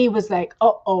abuse for me was like,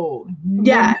 no. You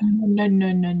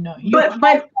but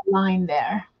the line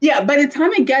there. Yeah, by the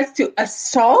time it gets to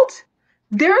assault,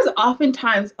 there's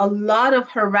oftentimes a lot of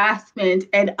harassment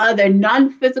and other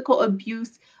non-physical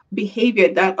abuse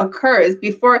behavior that occurs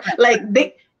before, like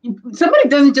somebody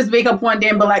doesn't just wake up one day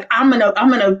and be like, I'm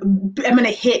gonna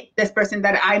hit this person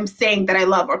that I'm saying that I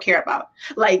love or care about.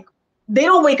 Like they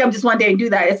don't wake up just one day and do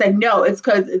that. It's like, no, it's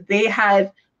because they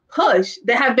have pushed.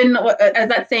 They have been, as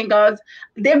that saying goes,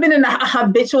 they've been in a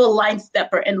habitual line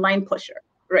stepper and line pusher,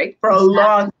 right? For a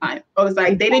long time. It was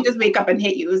like, they didn't just wake up and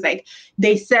hit you. It was like,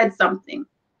 they said something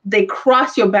they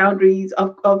cross your boundaries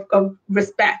of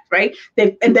respect, right?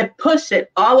 They push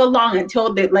it all along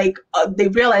until they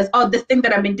realize, oh, this thing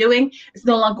that I've been doing is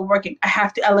no longer working. I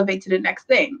have to elevate to the next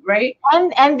thing, right?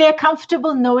 And they're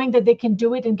comfortable knowing that they can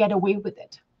do it and get away with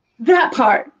it. That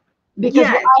part. Because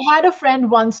yes. I had a friend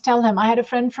once tell him, I had a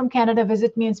friend from Canada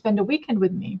visit me and spend a weekend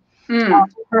with me,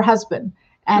 her husband.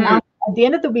 And at the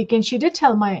end of the weekend, she did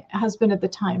tell my husband at the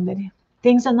time that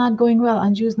things are not going well.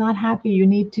 Anju's not happy. You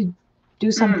need to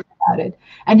do something about it.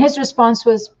 And his response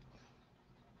was,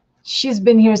 she's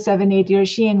been here 7-8 years.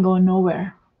 She ain't going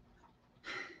nowhere.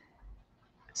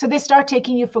 So they start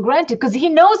taking you for granted because he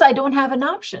knows I don't have an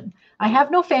option. I have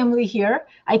no family here.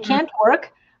 I can't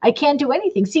work. I can't do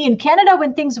anything. See, in Canada,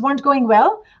 when things weren't going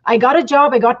well, I got a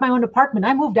job. I got my own apartment.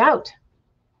 I moved out.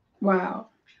 Wow.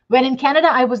 When in Canada,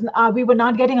 we were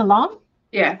not getting along.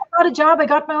 Yeah. I got a job. I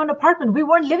got my own apartment. We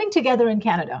weren't living together in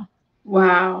Canada.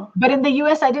 Wow. But in the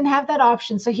US, I didn't have that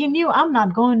option. So he knew I'm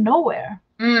not going nowhere.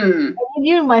 He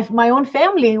knew my own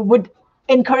family would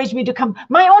encourage me to come.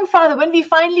 My own father, when we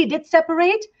finally did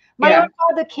separate, my own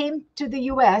father came to the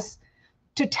US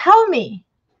to tell me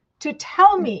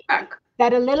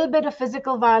that a little bit of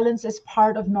physical violence is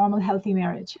part of normal, healthy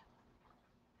marriage.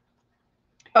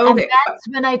 Okay. And that's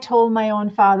when I told my own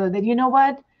father that, you know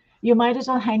what, you might as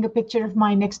well hang a picture of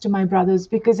mine next to my brother's,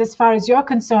 because as far as you're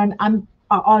concerned, I'm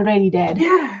already dead.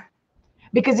 Yeah.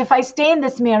 Because if I stay in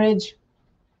this marriage,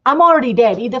 I'm already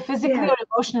dead, either physically or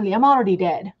emotionally. I'm already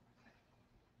dead.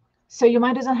 So you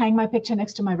might as well hang my picture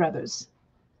next to my brother's,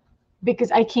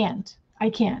 because I can't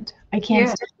stay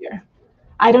here.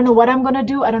 I don't know what I'm going to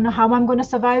do. I don't know how I'm going to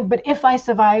survive. But if I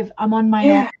survive, I'm on my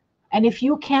own. And if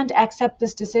you can't accept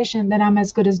this decision, then I'm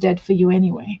as good as dead for you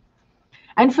anyway.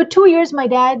 And for 2 years, my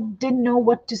dad didn't know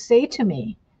what to say to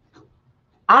me.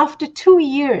 After 2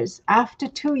 years,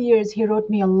 he wrote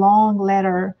me a long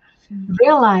letter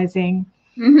realizing.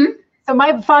 So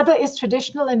my father is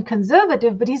traditional and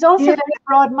conservative, but he's also very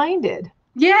broad-minded.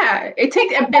 Yeah, it's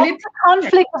a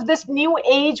conflict of this new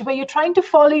age where you're trying to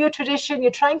follow your tradition, you're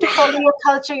trying to follow your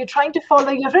culture, you're trying to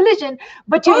follow your religion,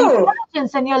 but your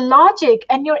intelligence and your logic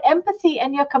and your empathy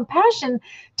and your compassion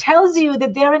tells you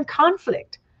that they're in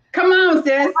conflict. Come on,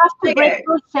 sis. You have to break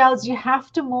those shells, you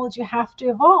have to mold, you have to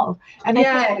evolve. And I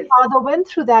think my father went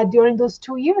through that during those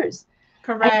 2 years.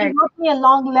 Correct. And he wrote me a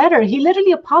long letter. He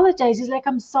literally apologized. He's like,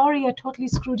 I'm sorry, I totally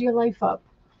screwed your life up.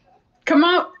 Come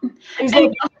on. He's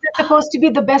like, it's supposed to be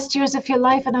the best years of your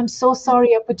life, and I'm so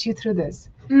sorry I put you through this.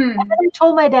 And then I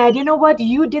told my dad, you know what?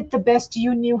 You did the best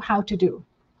you knew how to do.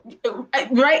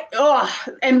 Right. Oh,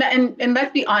 and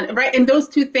let's be honest, right? And those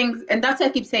two things, and that's what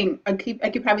I keep saying. I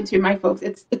keep having to remind folks,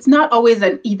 it's not always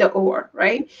an either or,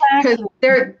 right? Because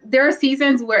there are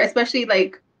seasons where, especially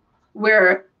like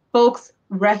where folks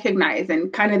recognize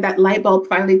and kind of that light bulb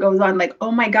finally goes on, like,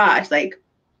 oh my gosh, like,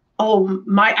 oh,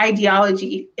 my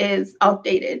ideology is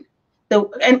outdated.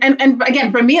 So, and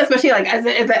again, for me, especially like as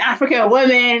an African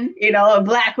woman, you know, a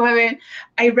Black woman,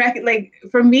 I reckon, like,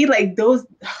 for me, like those,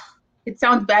 it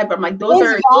sounds bad, but I'm like, those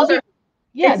are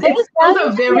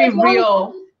very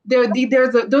real.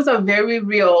 Those are very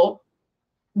real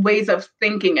ways of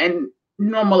thinking and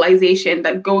normalization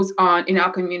that goes on in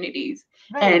our communities.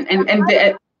 Right.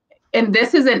 And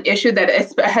this is an issue that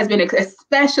has been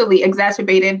especially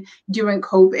exacerbated during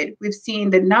COVID. We've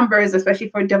seen the numbers, especially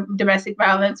for domestic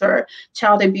violence or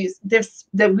child abuse,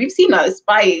 we've seen a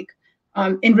spike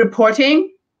in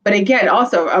reporting. But again,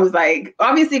 also, I was like,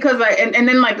 obviously, because and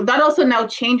then like that also now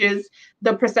changes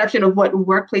the perception of what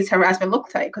workplace harassment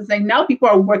looks like. Because like now people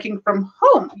are working from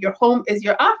home. Your home is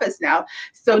your office now.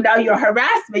 So now your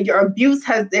harassment, your abuse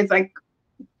is like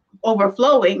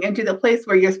overflowing into the place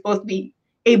where you're supposed to be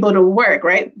able to work,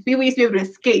 right? People used to be able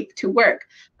to escape to work,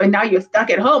 but now you're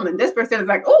stuck at home, and this person is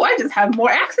like, oh, I just have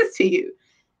more access to you.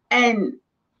 And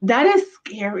that is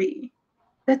scary.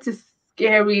 That's a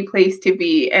scary place to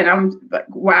be. And I'm like,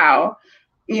 wow,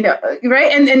 you know,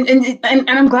 right? And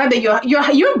I'm glad that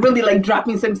you're really like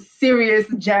dropping some serious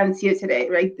gems here today,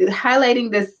 right? Highlighting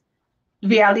this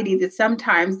reality that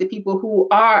sometimes the people who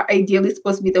are ideally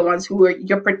supposed to be the ones who are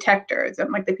your protectors,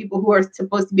 and like the people who are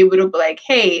supposed to be able to be like,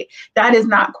 hey, that is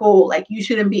not cool, like you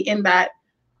shouldn't be in that,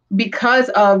 because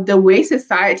of the way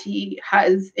society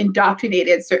has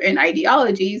indoctrinated certain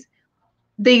ideologies,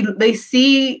 they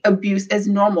see abuse as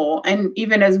normal. And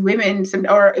even as women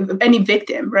or any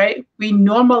victim, right, we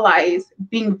normalize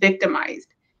being victimized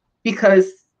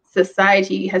because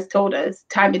society has told us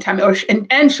time and time,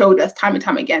 and showed us time and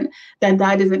time again that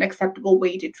that is an acceptable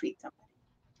way to treat somebody.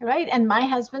 Right. And my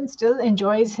husband still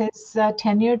enjoys his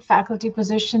tenured faculty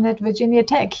position at Virginia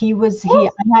Tech. I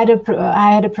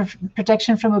had a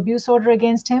protection from abuse order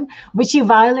against him, which he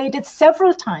violated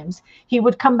several times. He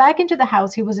would come back into the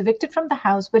house. He was evicted from the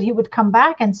house, but he would come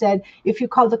back and said, if you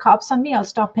call the cops on me, I'll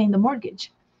stop paying the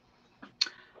mortgage.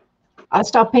 I'll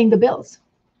stop paying the bills.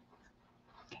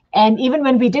 And even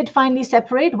when we did finally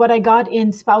separate, what I got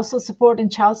in spousal support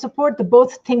and child support, the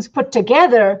both things put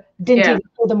together didn't even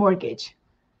pay the mortgage,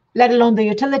 let alone the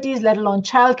utilities, let alone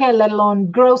childcare, let alone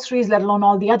groceries, let alone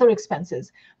all the other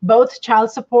expenses. Both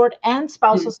child support and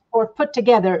spousal support put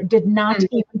together did not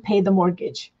even pay the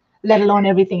mortgage, let alone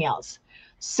everything else.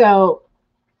 So.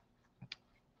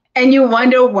 And you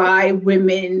wonder why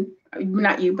women,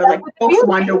 not you, but like folks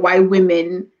wonder why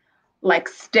women like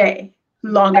stay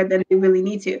longer than they really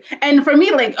need to. And for me,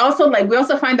 like also like we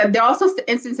also find that there are also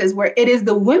instances where it is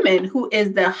the women who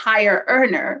is the higher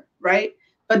earner, right?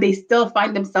 But they still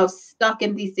find themselves stuck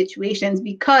in these situations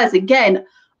because, again,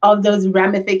 of those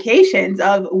ramifications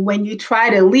of when you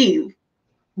try to leave,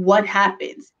 what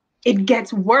happens? It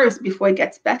gets worse before it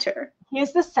gets better.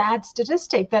 Here's the sad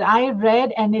statistic that I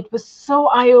read, and it was so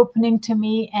eye-opening to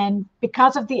me. And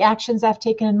because of the actions I've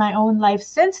taken in my own life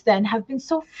since then, have been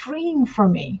so freeing for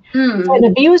me. So an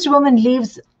abused woman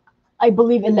leaves, I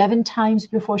believe, 11 times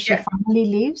before she finally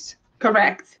leaves.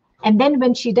 Correct. And then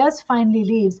when she does finally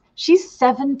leaves, she's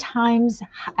 7 times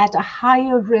at a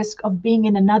higher risk of being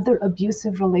in another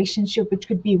abusive relationship, which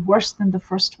could be worse than the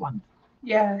first one.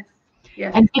 Yes.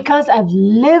 Yes. And because I've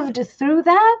lived through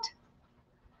that,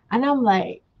 and I'm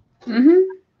like,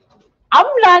 I'm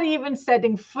not even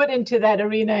setting foot into that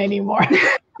arena anymore.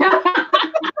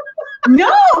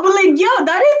 No, but like, yo,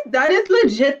 that is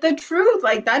legit the truth.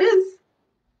 Like that is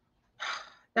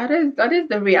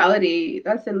the reality.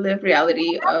 That's the lived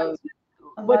reality of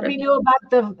what we know about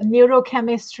the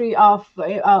neurochemistry of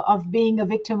being a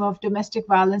victim of domestic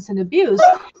violence and abuse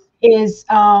is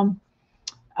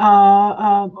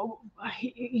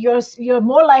you're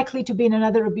more likely to be in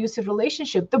another abusive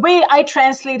relationship. The way I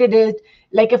translated it,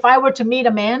 like if I were to meet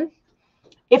a man,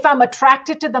 if I'm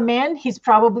attracted to the man, he's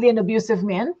probably an abusive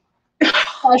man.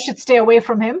 I should stay away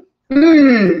from him.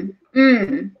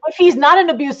 If he's not an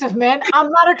abusive man,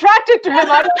 I'm not attracted to him.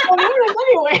 I don't want him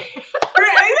anyway.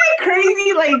 Isn't that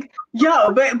crazy? Like,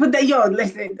 yo,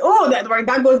 listen. Oh,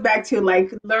 that goes back to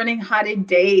like learning how to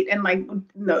date and like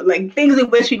like things we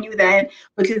wish we knew then,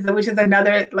 which is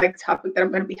another like topic that I'm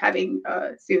going to be having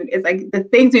soon. Is like the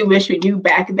things we wish we knew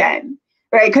back then.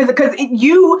 Right, because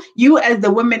you as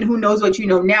the woman who knows what you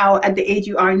know now at the age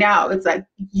you are now, it's like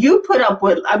you put up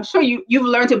with. I'm sure you've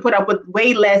learned to put up with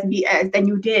way less BS than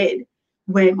you did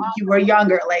when you were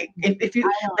younger. Like if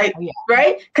you like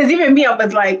right, because even me, I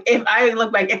was like, if I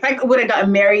look back, if I would have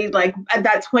gotten married like at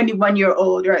that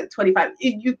 21-year-old or at 25,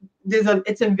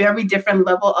 it's a very different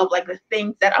level of like the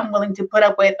things that I'm willing to put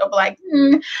up with. Of like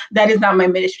that is not my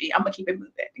ministry. I'm gonna keep it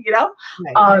moving, you know.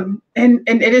 Right. And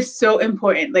it is so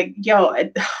important. Like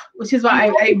which is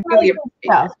why I really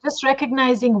appreciate just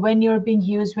recognizing when you're being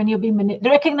used, when you're being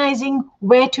recognizing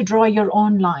where to draw your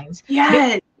own lines.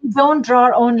 Yes. We don't draw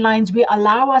our own lines. We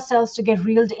allow ourselves to get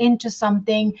reeled into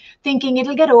something, thinking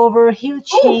it'll get over, he'll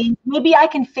change, maybe I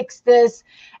can fix this.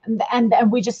 And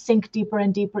we just sink deeper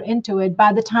and deeper into it.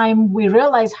 By the time we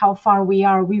realize how far we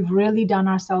are, we've really done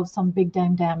ourselves some big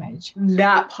damn damage.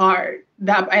 That part.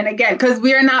 And again, because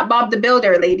we are not Bob the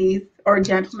Builder, ladies or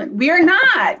gentlemen. We are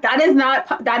not. That is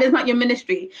not your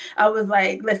ministry. I was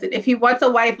like, listen, if he wants a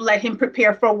wife, let him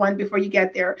prepare for one before you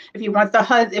get there. If he wants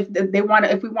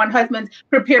if we want husbands,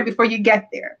 prepare before you get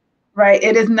there. Right?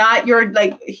 It is not your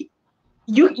like.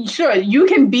 You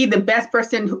can be the best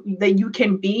person that you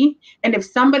can be, and if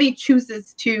somebody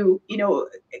chooses to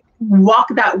walk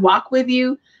that walk with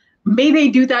you, may they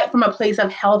do that from a place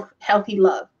of healthy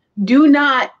love. Do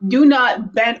not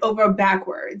bend over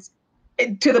backwards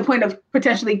to the point of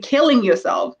potentially killing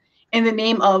yourself in the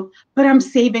name of, but I'm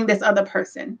saving this other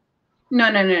person. No.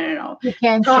 You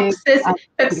can't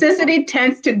toxicity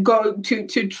tends to go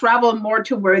to travel more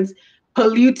towards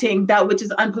polluting that which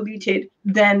is unpolluted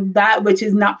than that which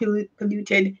is not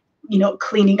polluted,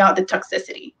 cleaning out the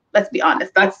toxicity. Let's be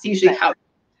honest. That's usually how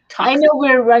I know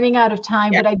we're running out of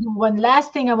time, but I do one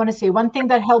last thing I want to say. One thing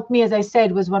that helped me, as I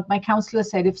said, was what my counselor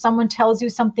said. If someone tells you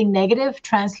something negative,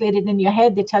 translate it in your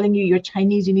head. They're telling you you're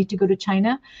Chinese, you need to go to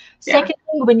China. Yeah.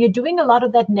 Secondly, when you're doing a lot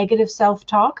of that negative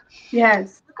self-talk,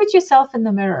 look at yourself in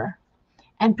the mirror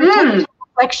and pretend the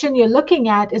reflection you're looking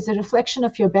at is a reflection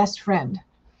of your best friend.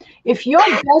 If your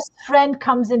best friend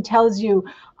comes and tells you,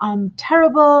 I'm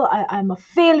terrible, I'm a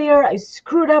failure, I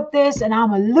screwed up this, and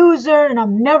I'm a loser, and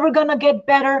I'm never going to get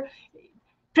better,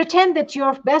 Pretend that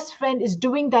your best friend is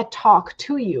doing that talk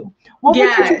to you. What would you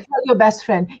Yes. tell your best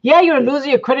friend? Yeah, you're a loser,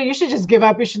 you're a quitter, you should just give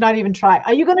up, you should not even try.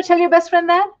 Are you going to tell your best friend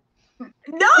that? If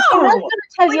you're not going No. to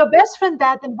tell your best friend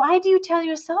that, then why do you tell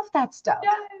yourself that stuff?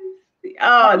 Yes.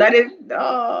 Oh, that is And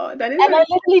I very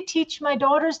literally teach my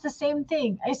daughters the same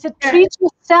thing. I said, yes. treat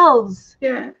yourselves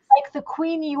Yes. like the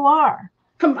queen you are.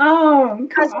 Come on. Come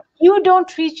Because on. if you don't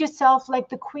treat yourself like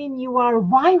the queen you are,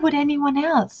 why would anyone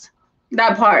else?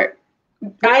 That part.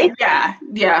 Right?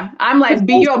 Yeah. I'm like, be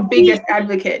Because your we, biggest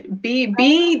advocate.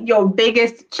 Be your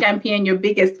biggest champion, your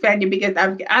biggest fan, your biggest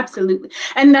advocate. Absolutely.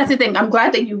 And that's the thing. I'm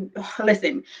glad that you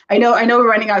listen. I know we're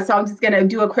running out, so I'm just gonna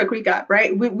do a quick recap,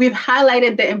 right? We've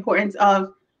highlighted the importance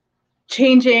of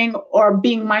changing or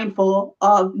being mindful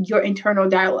of your internal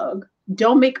dialogue.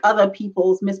 Don't make other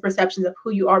people's misperceptions of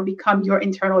who you are become your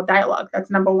internal dialogue. That's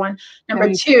number one. Number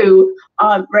very two,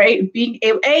 right,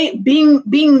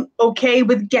 being okay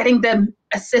with getting the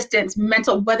assistance,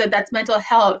 mental, whether that's mental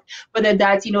health, whether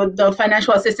that's the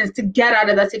financial assistance to get out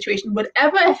of that situation,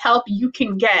 whatever help you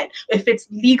can get, if it's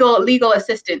legal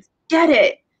assistance, get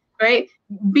it, right?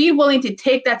 Be willing to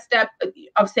take that step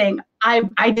of saying,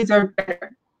 I deserve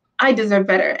better. I deserve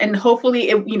better. And hopefully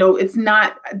it's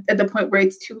not at the point where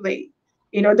it's too late.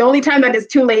 The only time that it's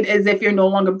too late is if you're no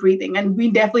longer breathing. And we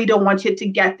definitely don't want you to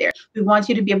get there. We want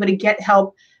you to be able to get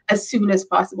help as soon as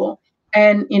possible.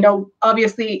 And,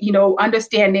 obviously,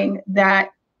 understanding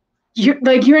that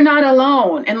you're not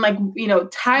alone.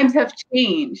 And times have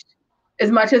changed.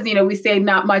 As much as, we say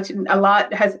not much, a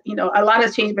lot has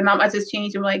changed, but not much has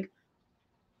changed. And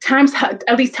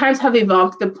at least times have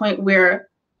evolved to the point where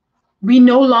we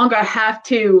no longer have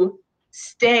to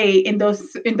stay in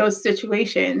those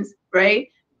situations, right?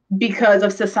 Because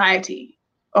of society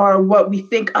or what we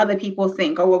think other people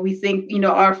think or what we think,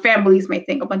 our families may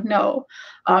think. But no,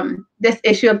 this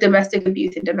issue of domestic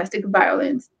abuse and domestic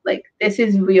violence, like this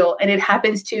is real, and it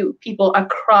happens to people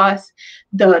across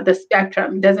the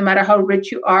spectrum. It doesn't matter how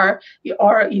rich you are,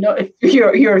 or if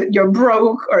you're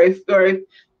broke, or if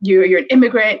you're an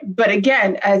immigrant. But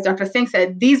again, as Dr. Singh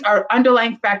said, these are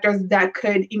underlying factors that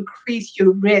could increase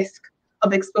your risk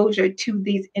of exposure to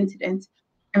these incidents.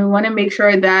 And we want to make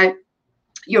sure that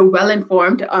you're well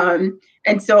informed.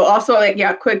 And so also,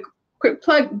 quick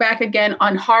plug back again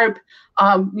on HARP.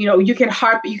 You can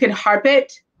HARP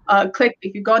it.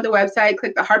 If you go on the website,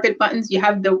 click the HARP it buttons. You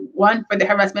have the one for the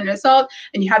harassment and assault,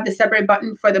 and you have the separate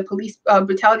button for the police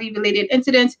brutality related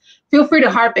incidents. Feel free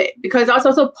to HARP it, because that's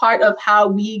also part of how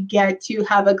we get to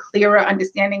have a clearer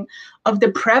understanding of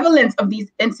the prevalence of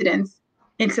these incidents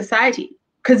in society.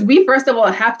 Because we, first of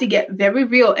all, have to get very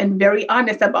real and very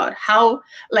honest about how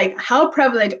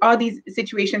prevalent are these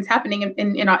situations happening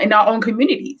in our own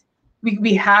communities.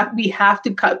 We have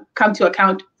to come to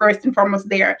account first and foremost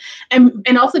there,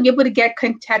 and also be able to get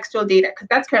contextual data, because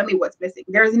that's currently what's missing.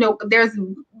 There's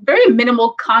very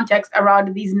minimal context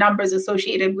around these numbers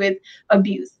associated with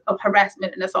abuse, of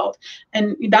harassment and assault.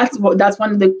 And that's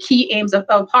one of the key aims of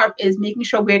HARP, is making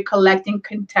sure we're collecting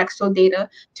contextual data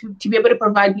to be able to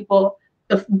provide people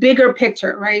the bigger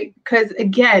picture, right? Because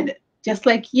again, just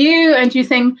like you, Anju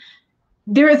Singh,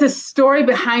 there is a story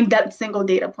behind that single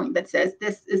data point that says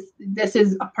this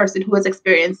is a person who has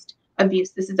experienced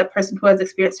abuse. This is a person who has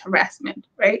experienced harassment,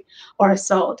 right? Or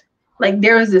assault. Like,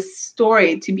 there is a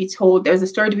story to be told. There's a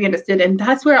story to be understood. And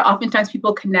that's where oftentimes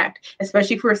people connect,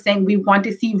 especially if we're saying we want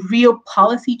to see real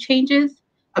policy changes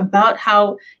about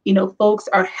how folks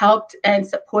are helped and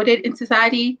supported in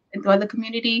society and throughout the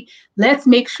community. Let's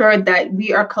make sure that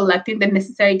we are collecting the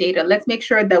necessary data. Let's make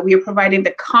sure that we are providing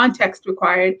the context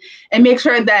required, and make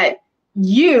sure that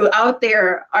you out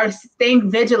there are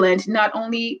staying vigilant, not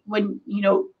only when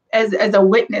as a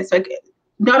witness, like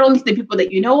not only to the people that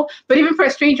but even for a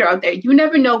stranger out there. You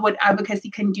never know what advocacy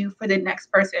can do for the next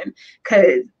person,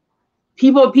 because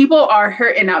people are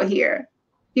hurting out here.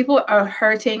 People are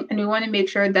hurting, and we want to make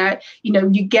sure that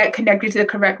you get connected to the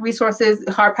correct resources.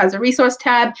 HARP has a resource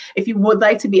tab. If you would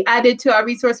like to be added to our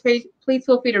resource page, please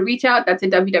feel free to reach out. That's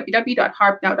at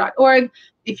www.harpnow.org.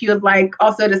 If you would like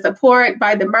also to support,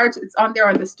 buy the merch, it's on there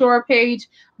on the store page.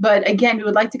 But again, we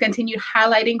would like to continue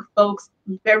highlighting folks'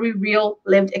 very real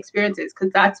lived experiences,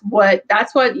 because that's what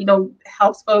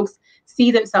helps folks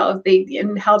see themselves.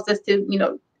 And helps us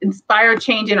to inspire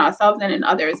change in ourselves and in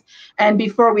others. And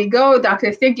before we go,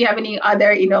 Dr. Singh, do you have any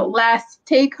other, last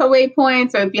takeaway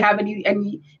points, or if you have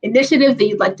any initiatives that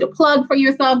you'd like to plug for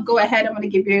yourself, go ahead. I'm going to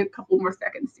give you a couple more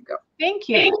seconds to go. Thank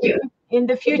you. In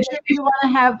the future, you want to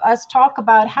have us talk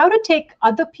about how to take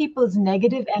other people's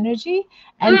negative energy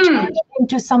and turn it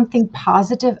into something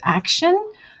positive action.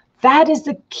 That is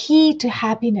the key to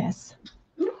happiness.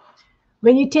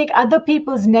 When you take other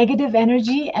people's negative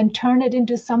energy and turn it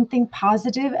into something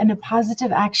positive and a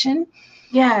positive action,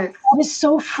 Yes. that is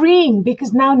so freeing,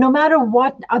 because now no matter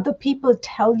what other people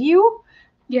tell you,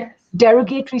 Yes.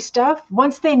 derogatory stuff,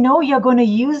 once they know you're going to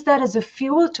use that as a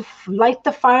fuel to light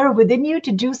the fire within you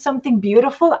to do something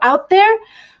beautiful out there,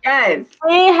 Yes.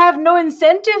 they have no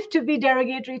incentive to be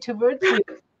derogatory towards you.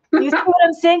 You see what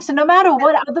I'm saying? So no matter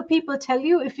what other people tell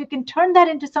you, if you can turn that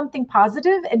into something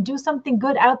positive and do something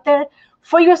good out there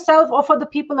for yourself or for the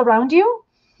people around you,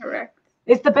 Correct.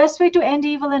 it's the best way to end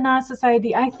evil in our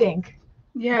society, I think.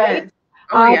 Yes. Right?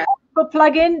 Oh, yeah. For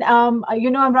plug-in, I'm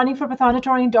running for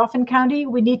Pathonatory in Dauphin County.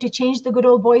 We need to change the Good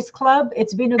Old Boys Club.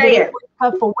 It's been a Good Old Boys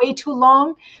Club for way too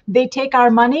long. They take our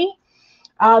money.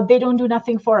 They don't do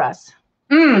nothing for us.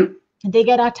 They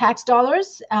get our tax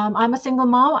dollars. I'm a single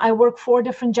mom. I work 4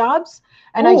 different jobs.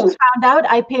 And I just found out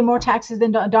I pay more taxes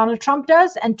than Donald Trump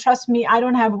does. And trust me, I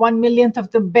don't have 1/1,000,000th of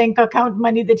the bank account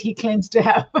money that he claims to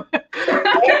have.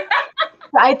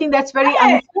 I think that's very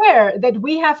unfair that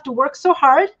we have to work so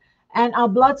hard and our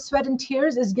blood, sweat, and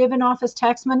tears is given off as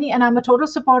tax money. And I'm a total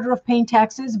supporter of paying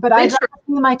taxes, but I'd rather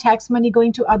see my tax money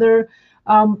going to other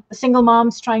single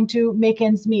moms trying to make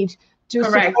ends meet, to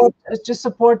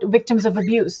support victims of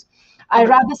abuse. I'd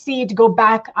rather see it go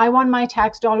back. I want my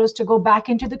tax dollars to go back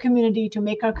into the community to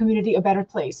make our community a better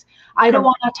place. I don't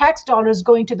want our tax dollars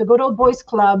going to the Good Old Boys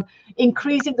Club,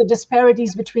 increasing the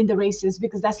disparities between the races,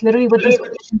 because that's literally what these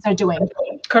positions are doing.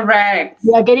 Correct.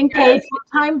 They are getting paid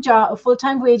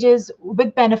full-time wages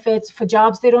with benefits for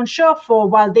jobs they don't show up for,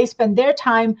 while they spend their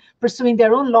time pursuing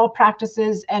their own law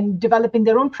practices and developing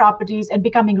their own properties and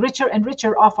becoming richer and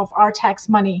richer off of our tax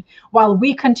money, while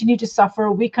we continue to suffer,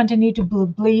 we continue to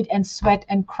bleed and sweat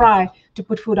and cry to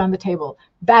put food on the table.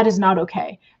 That is not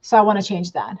okay. So I want to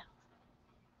change that.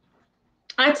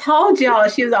 I told y'all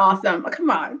she's awesome.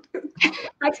 Come on.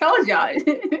 I told y'all.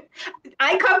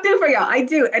 I come through for y'all. I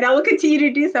do. And I will continue to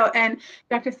do so. And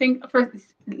Dr. Singh,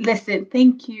 listen,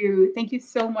 thank you. Thank you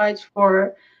so much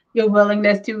for your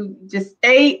willingness to just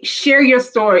share your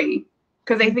story.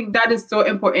 Because I think that is so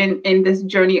important in this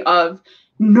journey of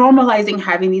normalizing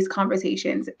having these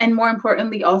conversations. And more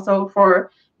importantly, also for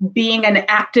being an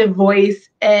active voice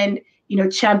and,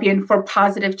 champion for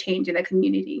positive change in the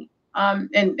community.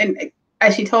 And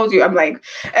as she told you, I'm like,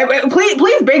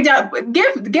 please break down,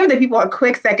 give the people a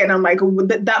quick second on like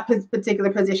that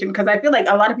particular position, because I feel like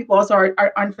a lot of people also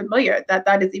are unfamiliar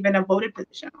that is even a voted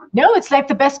position. No, it's like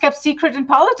the best kept secret in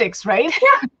politics, right?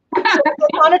 Yeah. So the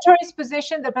pathonatory's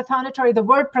position, the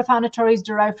word pathonatory is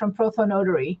derived from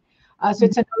prothonotary. So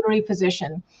it's a notary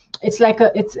position. It's like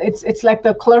it's like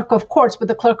the clerk of courts, but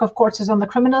the clerk of courts is on the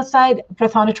criminal side,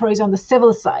 pathonatory is on the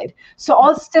civil side. So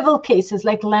all civil cases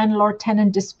like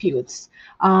landlord-tenant disputes,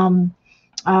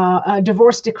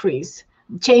 divorce decrees,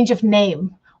 change of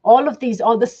name, all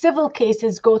the civil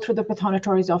cases go through the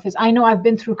pathonatory's office. I know I've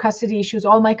been through custody issues.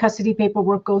 All my custody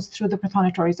paperwork goes through the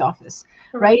pathonatory's office,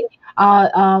 right?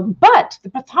 But the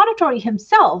pathonatory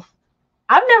himself,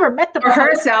 I've never met the or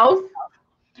herself.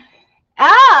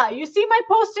 You see my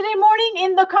post today morning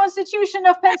in the Constitution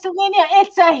of Pennsylvania.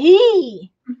 It's a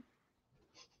he.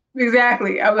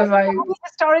 Exactly. I was like, it's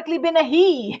historically been a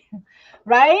he,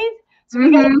 right? So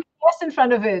we got a yes in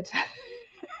front of it.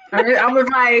 I was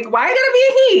like, why gotta be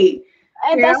a he?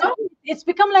 And it's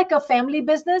become like a family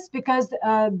business, because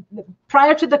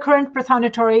prior to the current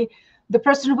pathonatory, the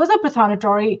person who was a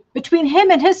pathonatory, between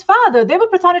him and his father, they were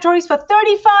pathonatories for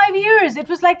 35 years. It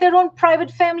was like their own private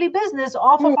family business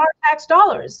off of our tax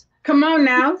dollars. Come on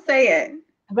now, say it.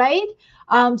 Right?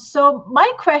 So my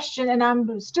question, and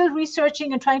I'm still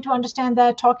researching and trying to understand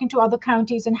that, talking to other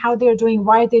counties and how they're doing,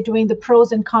 why they're doing, the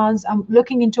pros and cons. I'm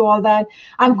looking into all that.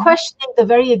 I'm questioning the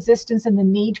very existence and the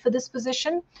need for this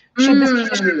position. Should this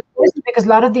position exist? Because a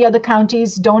lot of the other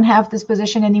counties don't have this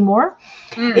position anymore.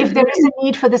 If there is a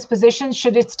need for this position,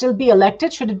 should it still be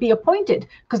elected? Should it be appointed?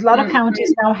 Because a lot of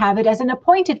counties now have it as an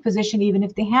appointed position, even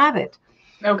if they have it.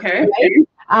 Okay. Right?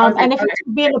 And if it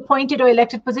should be an appointed or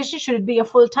elected position, should it be a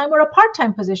full-time or a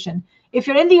part-time position? If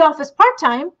you're in the office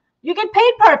part-time, you get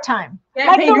paid part-time.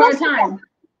 Yeah, paid part-time.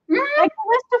 Like the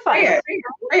rest of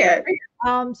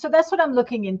us. So that's what I'm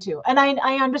looking into. And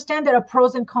I understand there are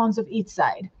pros and cons of each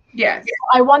side. Yes.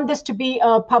 I want this to be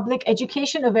a public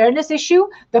education awareness issue.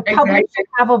 The public should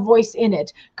have a voice in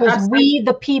it, because we,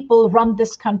 the people, run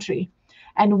this country.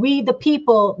 And we, the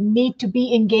people, need to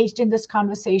be engaged in this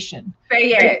conversation.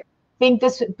 Say it. Think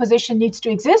this position needs to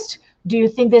exist? Do you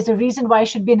think there's a reason why it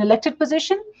should be an elected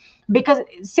position? Because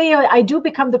say I do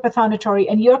become the pathonatory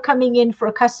and you're coming in for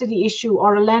a custody issue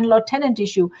or a landlord-tenant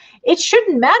issue, it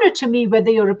shouldn't matter to me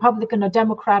whether you're Republican or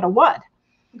Democrat or what.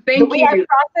 The Thank way I you.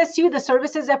 process you, the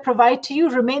services I provide to you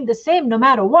remain the same no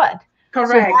matter what. So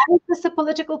Correct. why is this a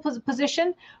political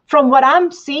position? From what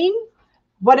I'm seeing,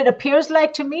 what it appears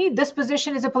like to me, this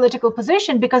position is a political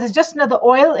position because it's just another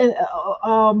oil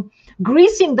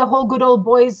greasing the whole good old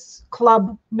boys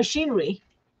club machinery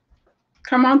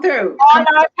Come on through. on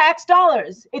our tax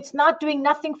dollars. It's not doing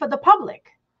nothing for the public.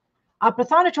 Our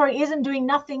Pathonatory isn't doing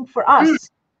nothing for us.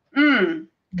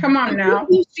 Come on now.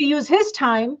 He needs to use his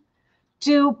time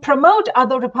to promote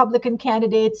other Republican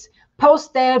candidates,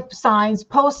 post their signs,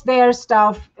 post their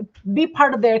stuff, be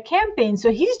part of their campaign.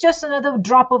 So he's just another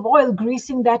drop of oil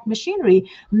greasing that machinery,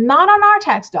 not on our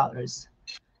tax dollars.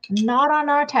 Not on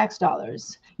our tax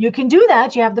dollars. You can do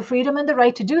that. You have the freedom and the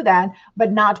right to do that,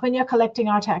 but not when you're collecting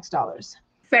our tax dollars.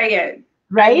 Say it.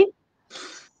 Right?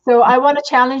 So I want to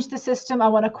challenge the system. I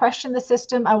want to question the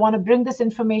system. I want to bring this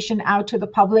information out to the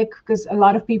public because a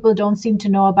lot of people don't seem to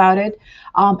know about it.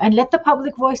 And let the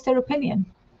public voice their opinion.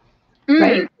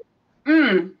 Right?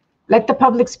 Let the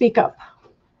public speak up.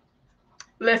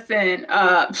 Listen,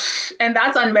 and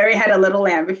that's on Mary Had a Little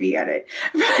Lamb if you get it.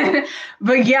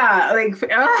 But yeah, like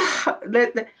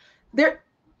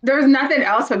there's nothing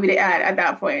else for me to add at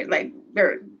that point. Like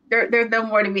there's no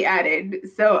more to be added.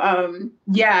 So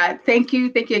yeah, thank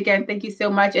you again. Thank you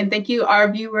so much, and thank you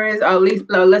our viewers, our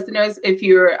listeners. If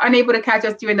you're unable to catch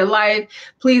us during the live,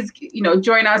 please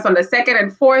join us on the 2nd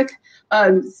and 4th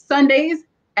Sundays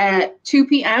at 2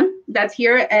 p.m. That's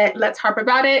here at Let's Harp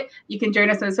About It. You can join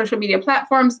us on the social media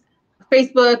platforms,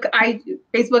 Facebook,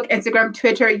 Instagram,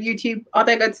 Twitter, YouTube, all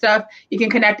that good stuff. You can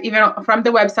connect even from the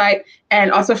website.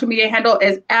 And our social media handle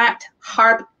is at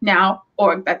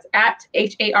harpnow.org. That's at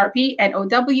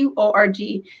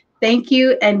HARPNOWORG. Thank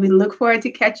you. And we look forward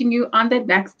to catching you on the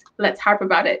next Let's Harp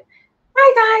About It.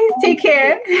 Bye, guys. Take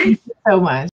care. Thank you so much.